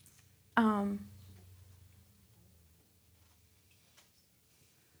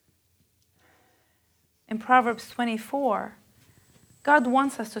 In Proverbs 24, God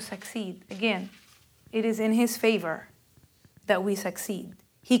wants us to succeed. Again, it is in His favor that we succeed.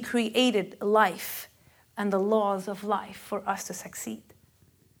 He created life and the laws of life for us to succeed.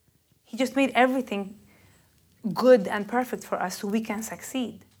 He just made everything good and perfect for us so we can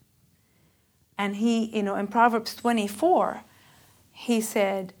succeed. And He, in Proverbs 24, He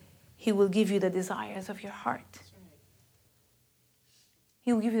said, He will give you the desires of your heart.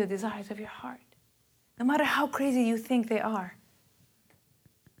 He will give you the desires of your heart. No matter how crazy you think they are.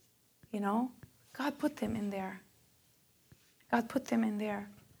 God put them in there. God put them in there.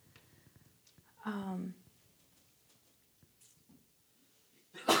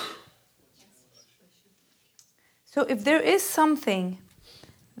 So if there is something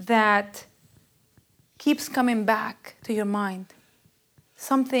that keeps coming back to your mind,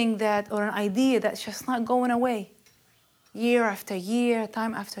 something or an idea that's just not going away, year after year,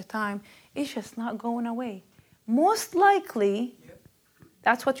 time after time, it's just not going away. Most likely,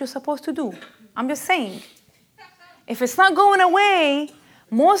 that's what you're supposed to do. I'm just saying. If it's not going away,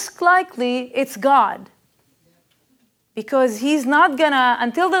 most likely it's God. Because He's not gonna,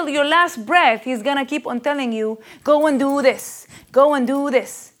 until your last breath, He's gonna keep on telling you, go and do this, go and do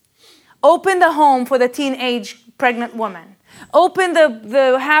this. Open the home for the teenage pregnant woman. Open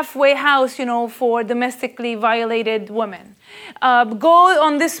the halfway house, for domestically violated women. Go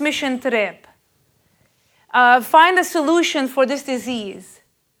on this mission trip. Find a solution for this disease.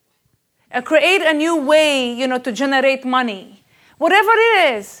 Create a new way, to generate money. Whatever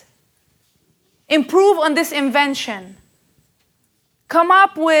it is. Improve on this invention. Come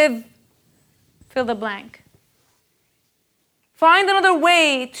up with, fill the blank. Find another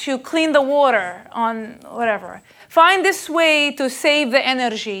way to clean the water on whatever. Find this way to save the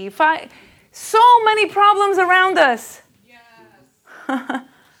energy. So many problems around us. Yes.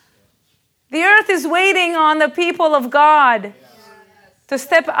 The earth is waiting on the people of God to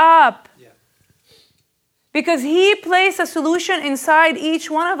step up. Because He placed a solution inside each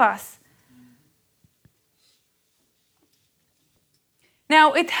one of us.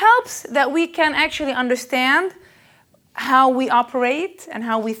 Now, it helps that we can actually understand how we operate and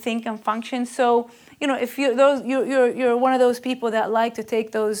how we think and function. So, if you're one of those people that like to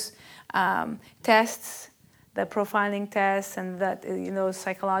take those tests, the profiling tests and that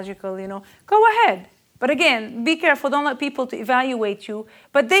psychological, go ahead. But again, be careful. Don't let people to evaluate you.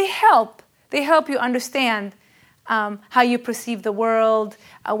 But they help. They help you understand how you perceive the world,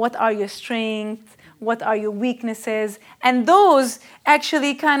 what are your strengths, what are your weaknesses, and those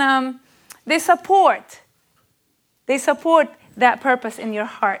actually they support that purpose in your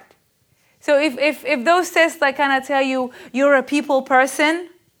heart. So if those tests tell you you're a people person,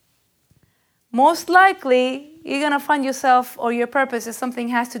 most likely you're going to find yourself or your purpose is something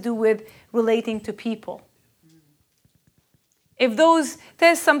has to do with relating to people. If those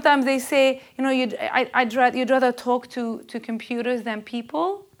tests, sometimes they say, you'd rather talk to computers than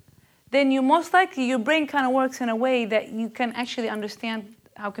people, then you most likely, your brain works in a way that you can actually understand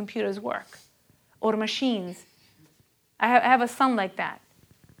how computers work or machines. I have a son like that.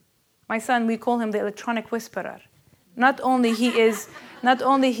 My son, we call him the electronic whisperer. Not only he is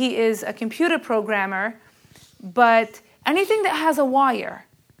a computer programmer, but anything that has a wire,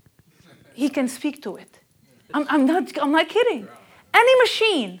 he can speak to it. I'm not kidding. Any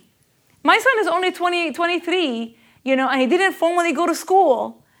machine. My son is only 23, and he didn't formally go to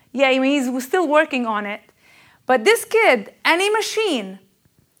school. Yeah, he's still working on it. But this kid, any machine,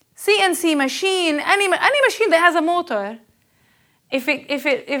 CNC machine, any machine that has a motor, if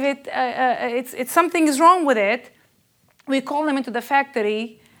something is wrong with it, we call him into the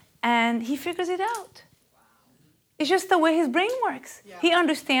factory, and he figures it out. It's just the way his brain works. Yeah. He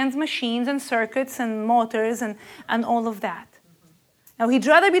understands machines and circuits and motors and all of that. Now, he'd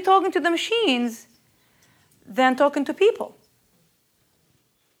rather be talking to the machines than talking to people.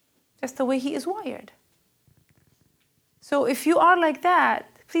 Just the way he is wired. So if you are like that,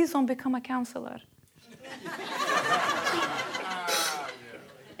 please don't become a counselor.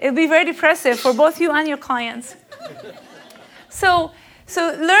 It'll be very depressive for both you and your clients. So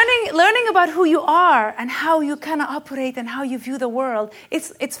learning about who you are and how you operate and how you view the world,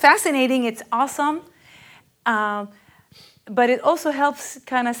 it's fascinating, it's awesome, but it also helps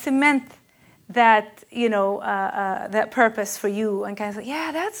cement that that purpose for you and say,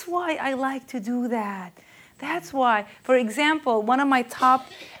 yeah, that's why I like to do that. That's why. For example, one of my top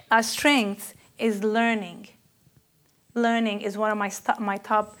strengths is learning. Learning is one of my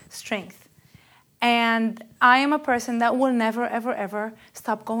top strengths. And I am a person that will never, ever, ever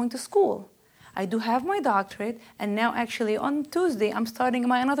stop going to school. I do have my doctorate, and now actually on Tuesday I'm starting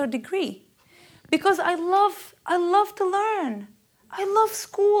my another degree. Because I love to learn. I love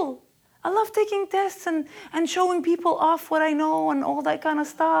school. I love taking tests and showing people off what I know and all that kind of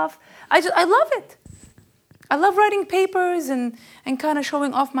stuff. I love it. I love writing papers and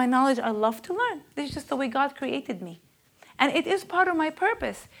showing off my knowledge. I love to learn. This is just the way God created me. And it is part of my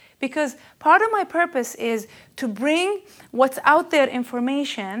purpose, because part of my purpose is to bring what's out there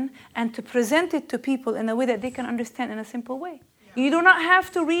information and to present it to people in a way that they can understand in a simple way. Yeah. You do not have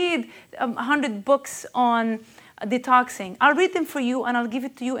to read 100 books on detoxing. I'll read them for you and I'll give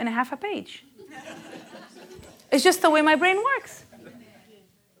it to you in a half a page. It's just the way my brain works.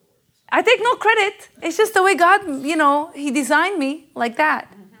 I take no credit. It's just the way God, He designed me like that.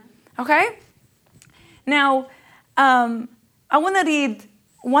 Okay? Now, I want to read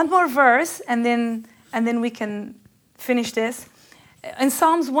one more verse and then we can finish this. In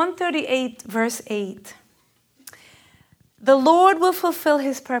Psalms 138, verse 8. The Lord will fulfill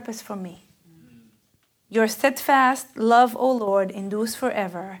His purpose for me. Your steadfast love, O Lord, endures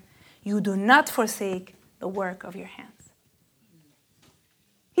forever. You do not forsake the work of your hands.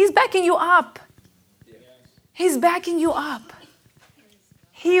 He's backing you up. He's backing you up.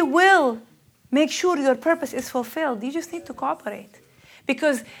 He will make sure your purpose is fulfilled. You just need to cooperate.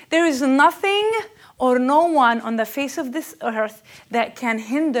 Because there is nothing or no one on the face of this earth that can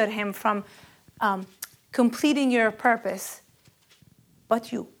hinder Him from completing your purpose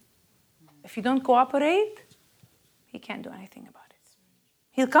but you. If you don't cooperate, He can't do anything about it.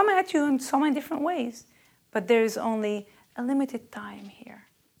 He'll come at you in so many different ways, but there's only a limited time here.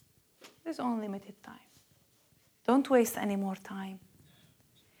 There's only limited time. Don't waste any more time.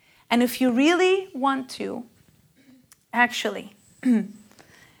 And if you really want to actually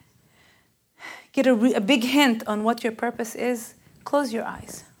get a big hint on what your purpose is, close your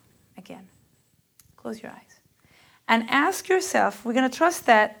eyes again. Close your eyes. And ask yourself, we're going to trust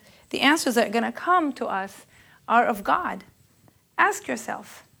that the answers that are going to come to us are of God. Ask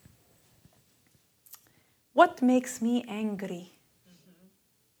yourself, what makes me angry?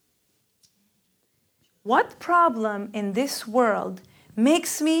 What problem in this world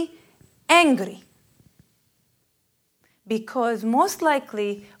makes me angry? Because most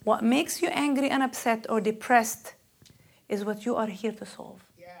likely, what makes you angry and upset or depressed is what you are here to solve.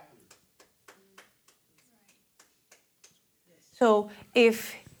 Yeah. So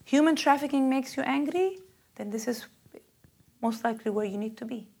if human trafficking makes you angry, then this is most likely where you need to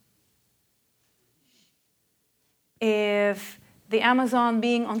be. If the Amazon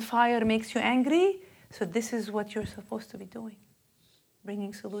being on fire makes you angry, so this is what you're supposed to be doing,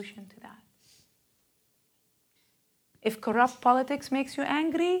 bringing solution to that. If corrupt politics makes you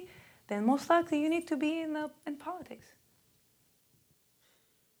angry, then most likely you need to be in politics.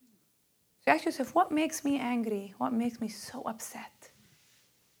 So ask yourself, what makes me angry? What makes me so upset?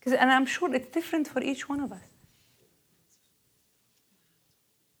 And I'm sure it's different for each one of us.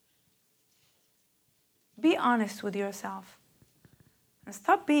 Be honest with yourself. And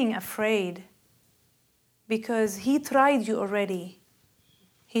stop being afraid. Because he tried you already.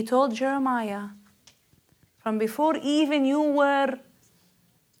 He told Jeremiah, from before even you were,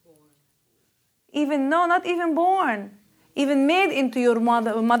 not even born, even made into your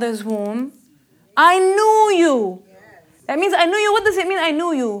mother's womb, I knew you. That means I knew you. What does it mean, I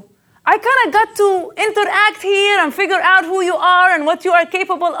knew you? I kind of got to interact here and figure out who you are and what you are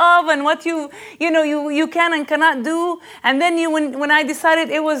capable of and what you can and cannot do. And then when I decided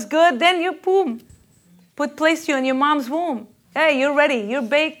it was good, then you, boom, placed you in your mom's womb. Hey, you're ready. You're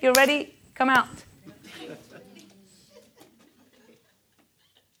baked. You're ready. Come out.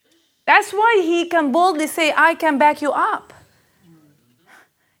 That's why he can boldly say, I can back you up.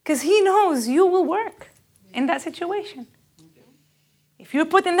 Because he knows you will work in that situation. If you're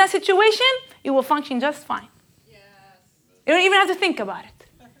put in that situation, you will function just fine. Yes. You don't even have to think about it.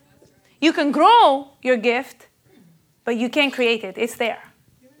 You can grow your gift, but you can't create it. It's there.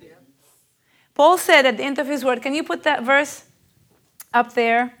 Paul said at the end of his word, can you put that verse up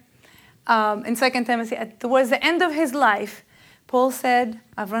there? In 2 Timothy, towards the end of his life, Paul said,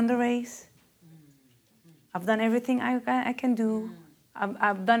 I've run the race. I've done everything I can do.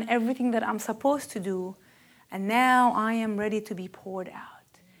 I've done everything that I'm supposed to do. And now I am ready to be poured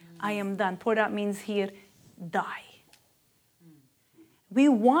out. I am done. Poured out means here, die. We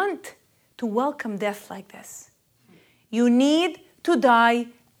want to welcome death like this. You need to die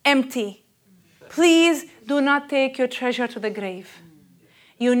empty. Please do not take your treasure to the grave.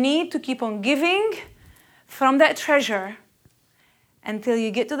 You need to keep on giving from that treasure until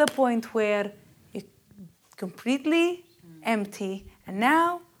you get to the point where you're completely empty. And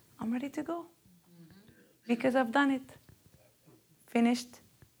now I'm ready to go. Because I've done it. Finished.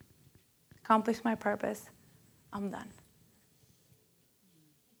 Accomplished my purpose. I'm done.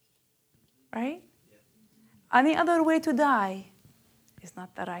 Right? Any other way to die is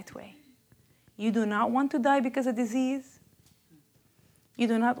not the right way. You do not want to die because of disease. You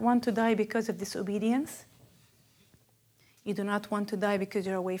do not want to die because of disobedience. You do not want to die because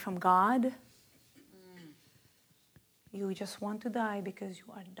you're away from God. You just want to die because you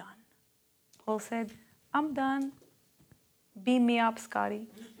are done. Paul said, I'm done. Beam me up, Scotty.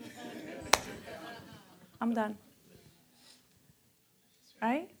 I'm done.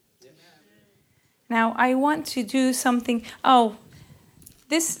 Right? Now, I want to do something. Oh,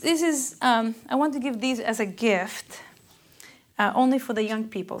 this is, I want to give these as a gift. Only for the young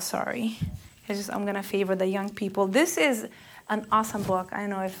people, sorry. I'm going to favor the young people. This is an awesome book. I don't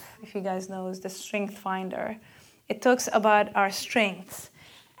know if you guys know, it's The Strength Finder. It talks about our strengths,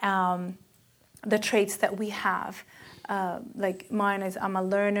 the traits that we have. Like mine is I'm a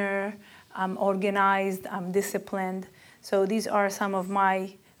learner, I'm organized, I'm disciplined. So these are some of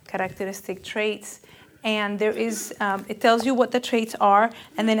my characteristic traits. And there is, it tells you what the traits are.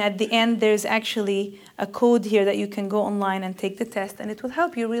 And then at the end, there's actually a code here that you can go online and take the test. And it will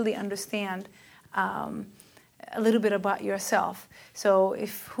help you really understand a little bit about yourself. So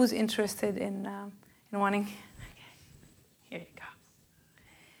who's interested in wanting, here you go.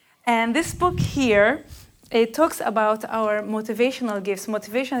 And this book here, it talks about our motivational gifts.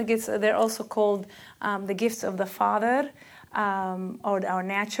 Motivational gifts, they're also called the gifts of the Father. Or our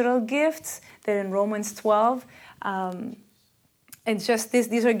natural gifts. They're in Romans 12. It's just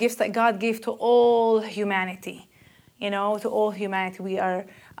these are gifts that God gave to all humanity. To all humanity. We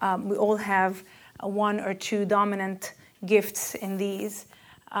all have one or two dominant gifts in these.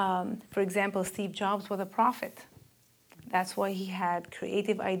 For example, Steve Jobs was a prophet. That's why he had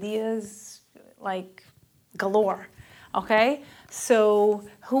creative ideas like galore. Okay? So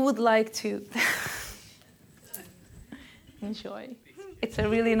who would like to enjoy? It's a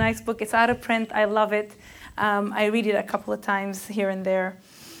really nice book. It's out of print. I love it. I read it a couple of times here and there.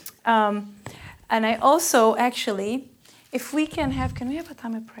 And I also actually, if we can we have a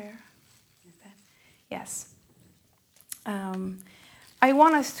time of prayer? Yes. I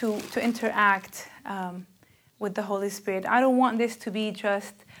want us to interact with the Holy Spirit. I don't want this to be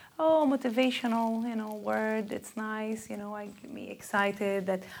just, motivational, word. It's nice, I get me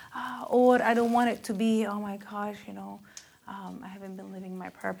excited. Or I don't want it to be, oh my gosh, I haven't been living my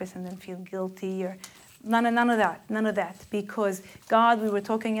purpose and then feel guilty or none of that. Because God, we were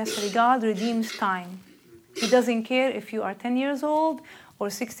talking yesterday, God redeems time. He doesn't care if you are 10 years old or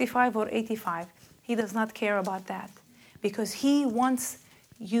 65 or 85. He does not care about that because He wants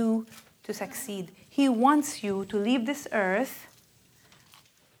you to succeed. He wants you to leave this earth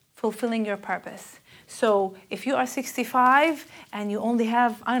fulfilling your purpose. So if you are 65 and you only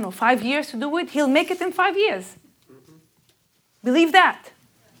have, 5 years to do it, He'll make it in 5 years. Believe that?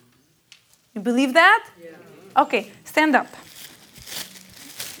 You believe that? Yeah. Okay, stand up.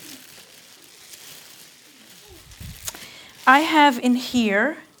 I have in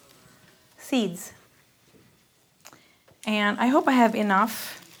here seeds. And I hope I have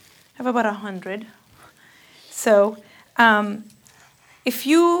enough. I have about 100. So if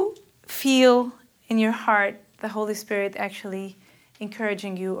you feel in your heart the Holy Spirit actually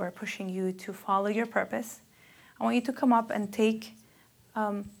encouraging you or pushing you to follow your purpose, I want you to come up and take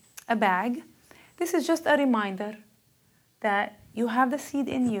a bag. This is just a reminder that you have the seed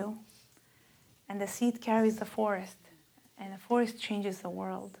in you, and the seed carries the forest, and the forest changes the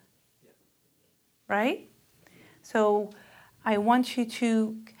world. Right? So I want you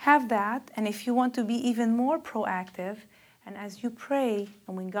to have that, and if you want to be even more proactive, and as you pray,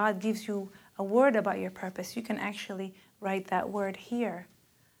 and when God gives you a word about your purpose, you can actually write that word here.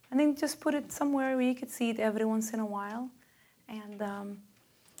 And then just put it somewhere where you could see it every once in a while. And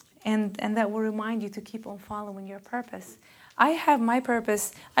that will remind you to keep on following your purpose. I have my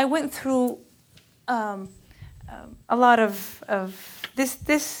purpose. I went through a lot of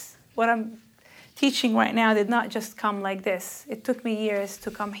this, what I'm teaching right now did not just come like this. It took me years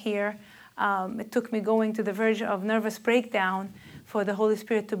to come here. It took me going to the verge of nervous breakdown for the Holy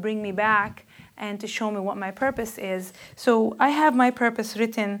Spirit to bring me back and to show me what my purpose is. So I have my purpose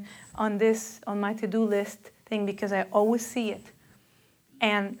written on my to-do list thing because I always see it.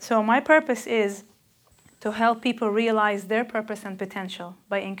 And so my purpose is to help people realize their purpose and potential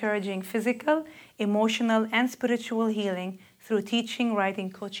by encouraging physical, emotional, and spiritual healing through teaching, writing,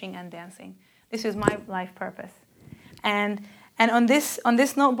 coaching, and dancing. This is my life purpose. And on this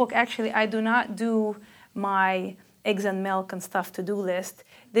notebook, actually, I do not do my eggs and milk and stuff to-do list.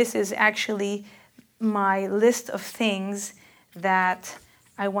 This is actually my list of things that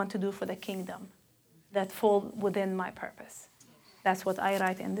I want to do for the kingdom that fall within my purpose. That's what I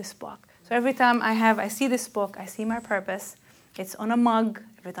write in this book. So every time I see this book, I see my purpose. It's on a mug.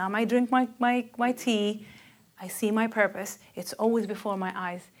 Every time I drink my tea, I see my purpose. It's always before my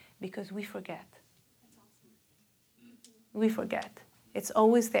eyes because we forget. We forget. It's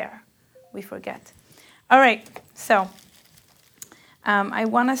always there. We forget. All right. So I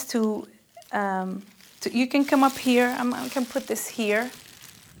want us to you can come up here. I can put this here,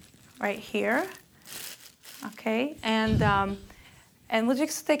 right here. Okay. And we'll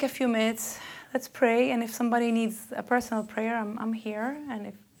just take a few minutes. Let's pray. And if somebody needs a personal prayer, I'm here. And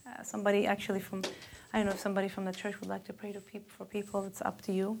if somebody actually if somebody from the church would like to pray for people, it's up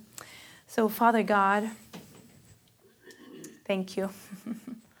to you. So, Father God, thank you.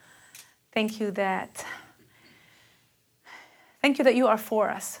 Thank you that you are for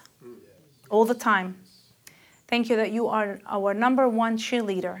us all the time. Thank you that you are our number one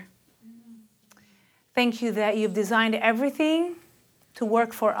cheerleader. Thank you that you've designed everything to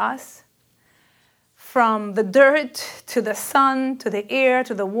work for us, from the dirt to the sun, to the air,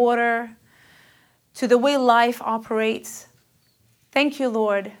 to the water, to the way life operates. Thank you,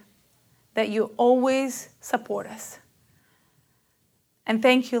 Lord, that you always support us. And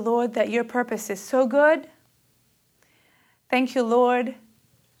thank you, Lord, that your purpose is so good. Thank you, Lord,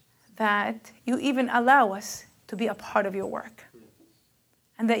 that you even allow us to be a part of your work.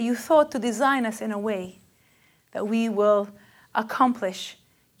 And that you thought to design us in a way that we will accomplish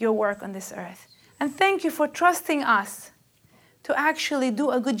your work on this earth. And thank you for trusting us to actually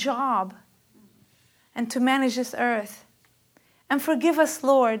do a good job and to manage this earth. And forgive us,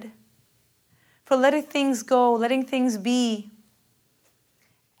 Lord, for letting things go, letting things be,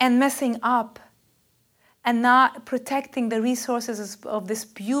 and messing up, and not protecting the resources of this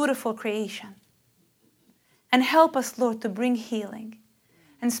beautiful creation. And help us, Lord, to bring healing.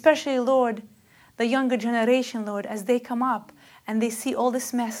 And especially, Lord, the younger generation, Lord, as they come up and they see all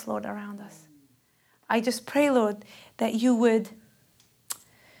this mess, Lord, around us. I just pray, Lord, that you would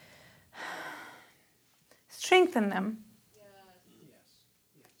strengthen them.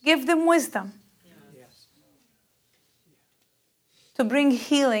 Give them wisdom to bring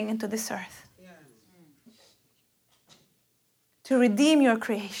healing into this earth. To redeem your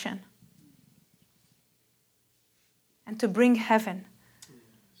creation. And to bring heaven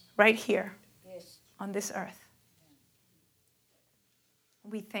right here on this earth.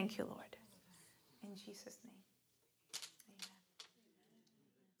 We thank you, Lord. In Jesus' name.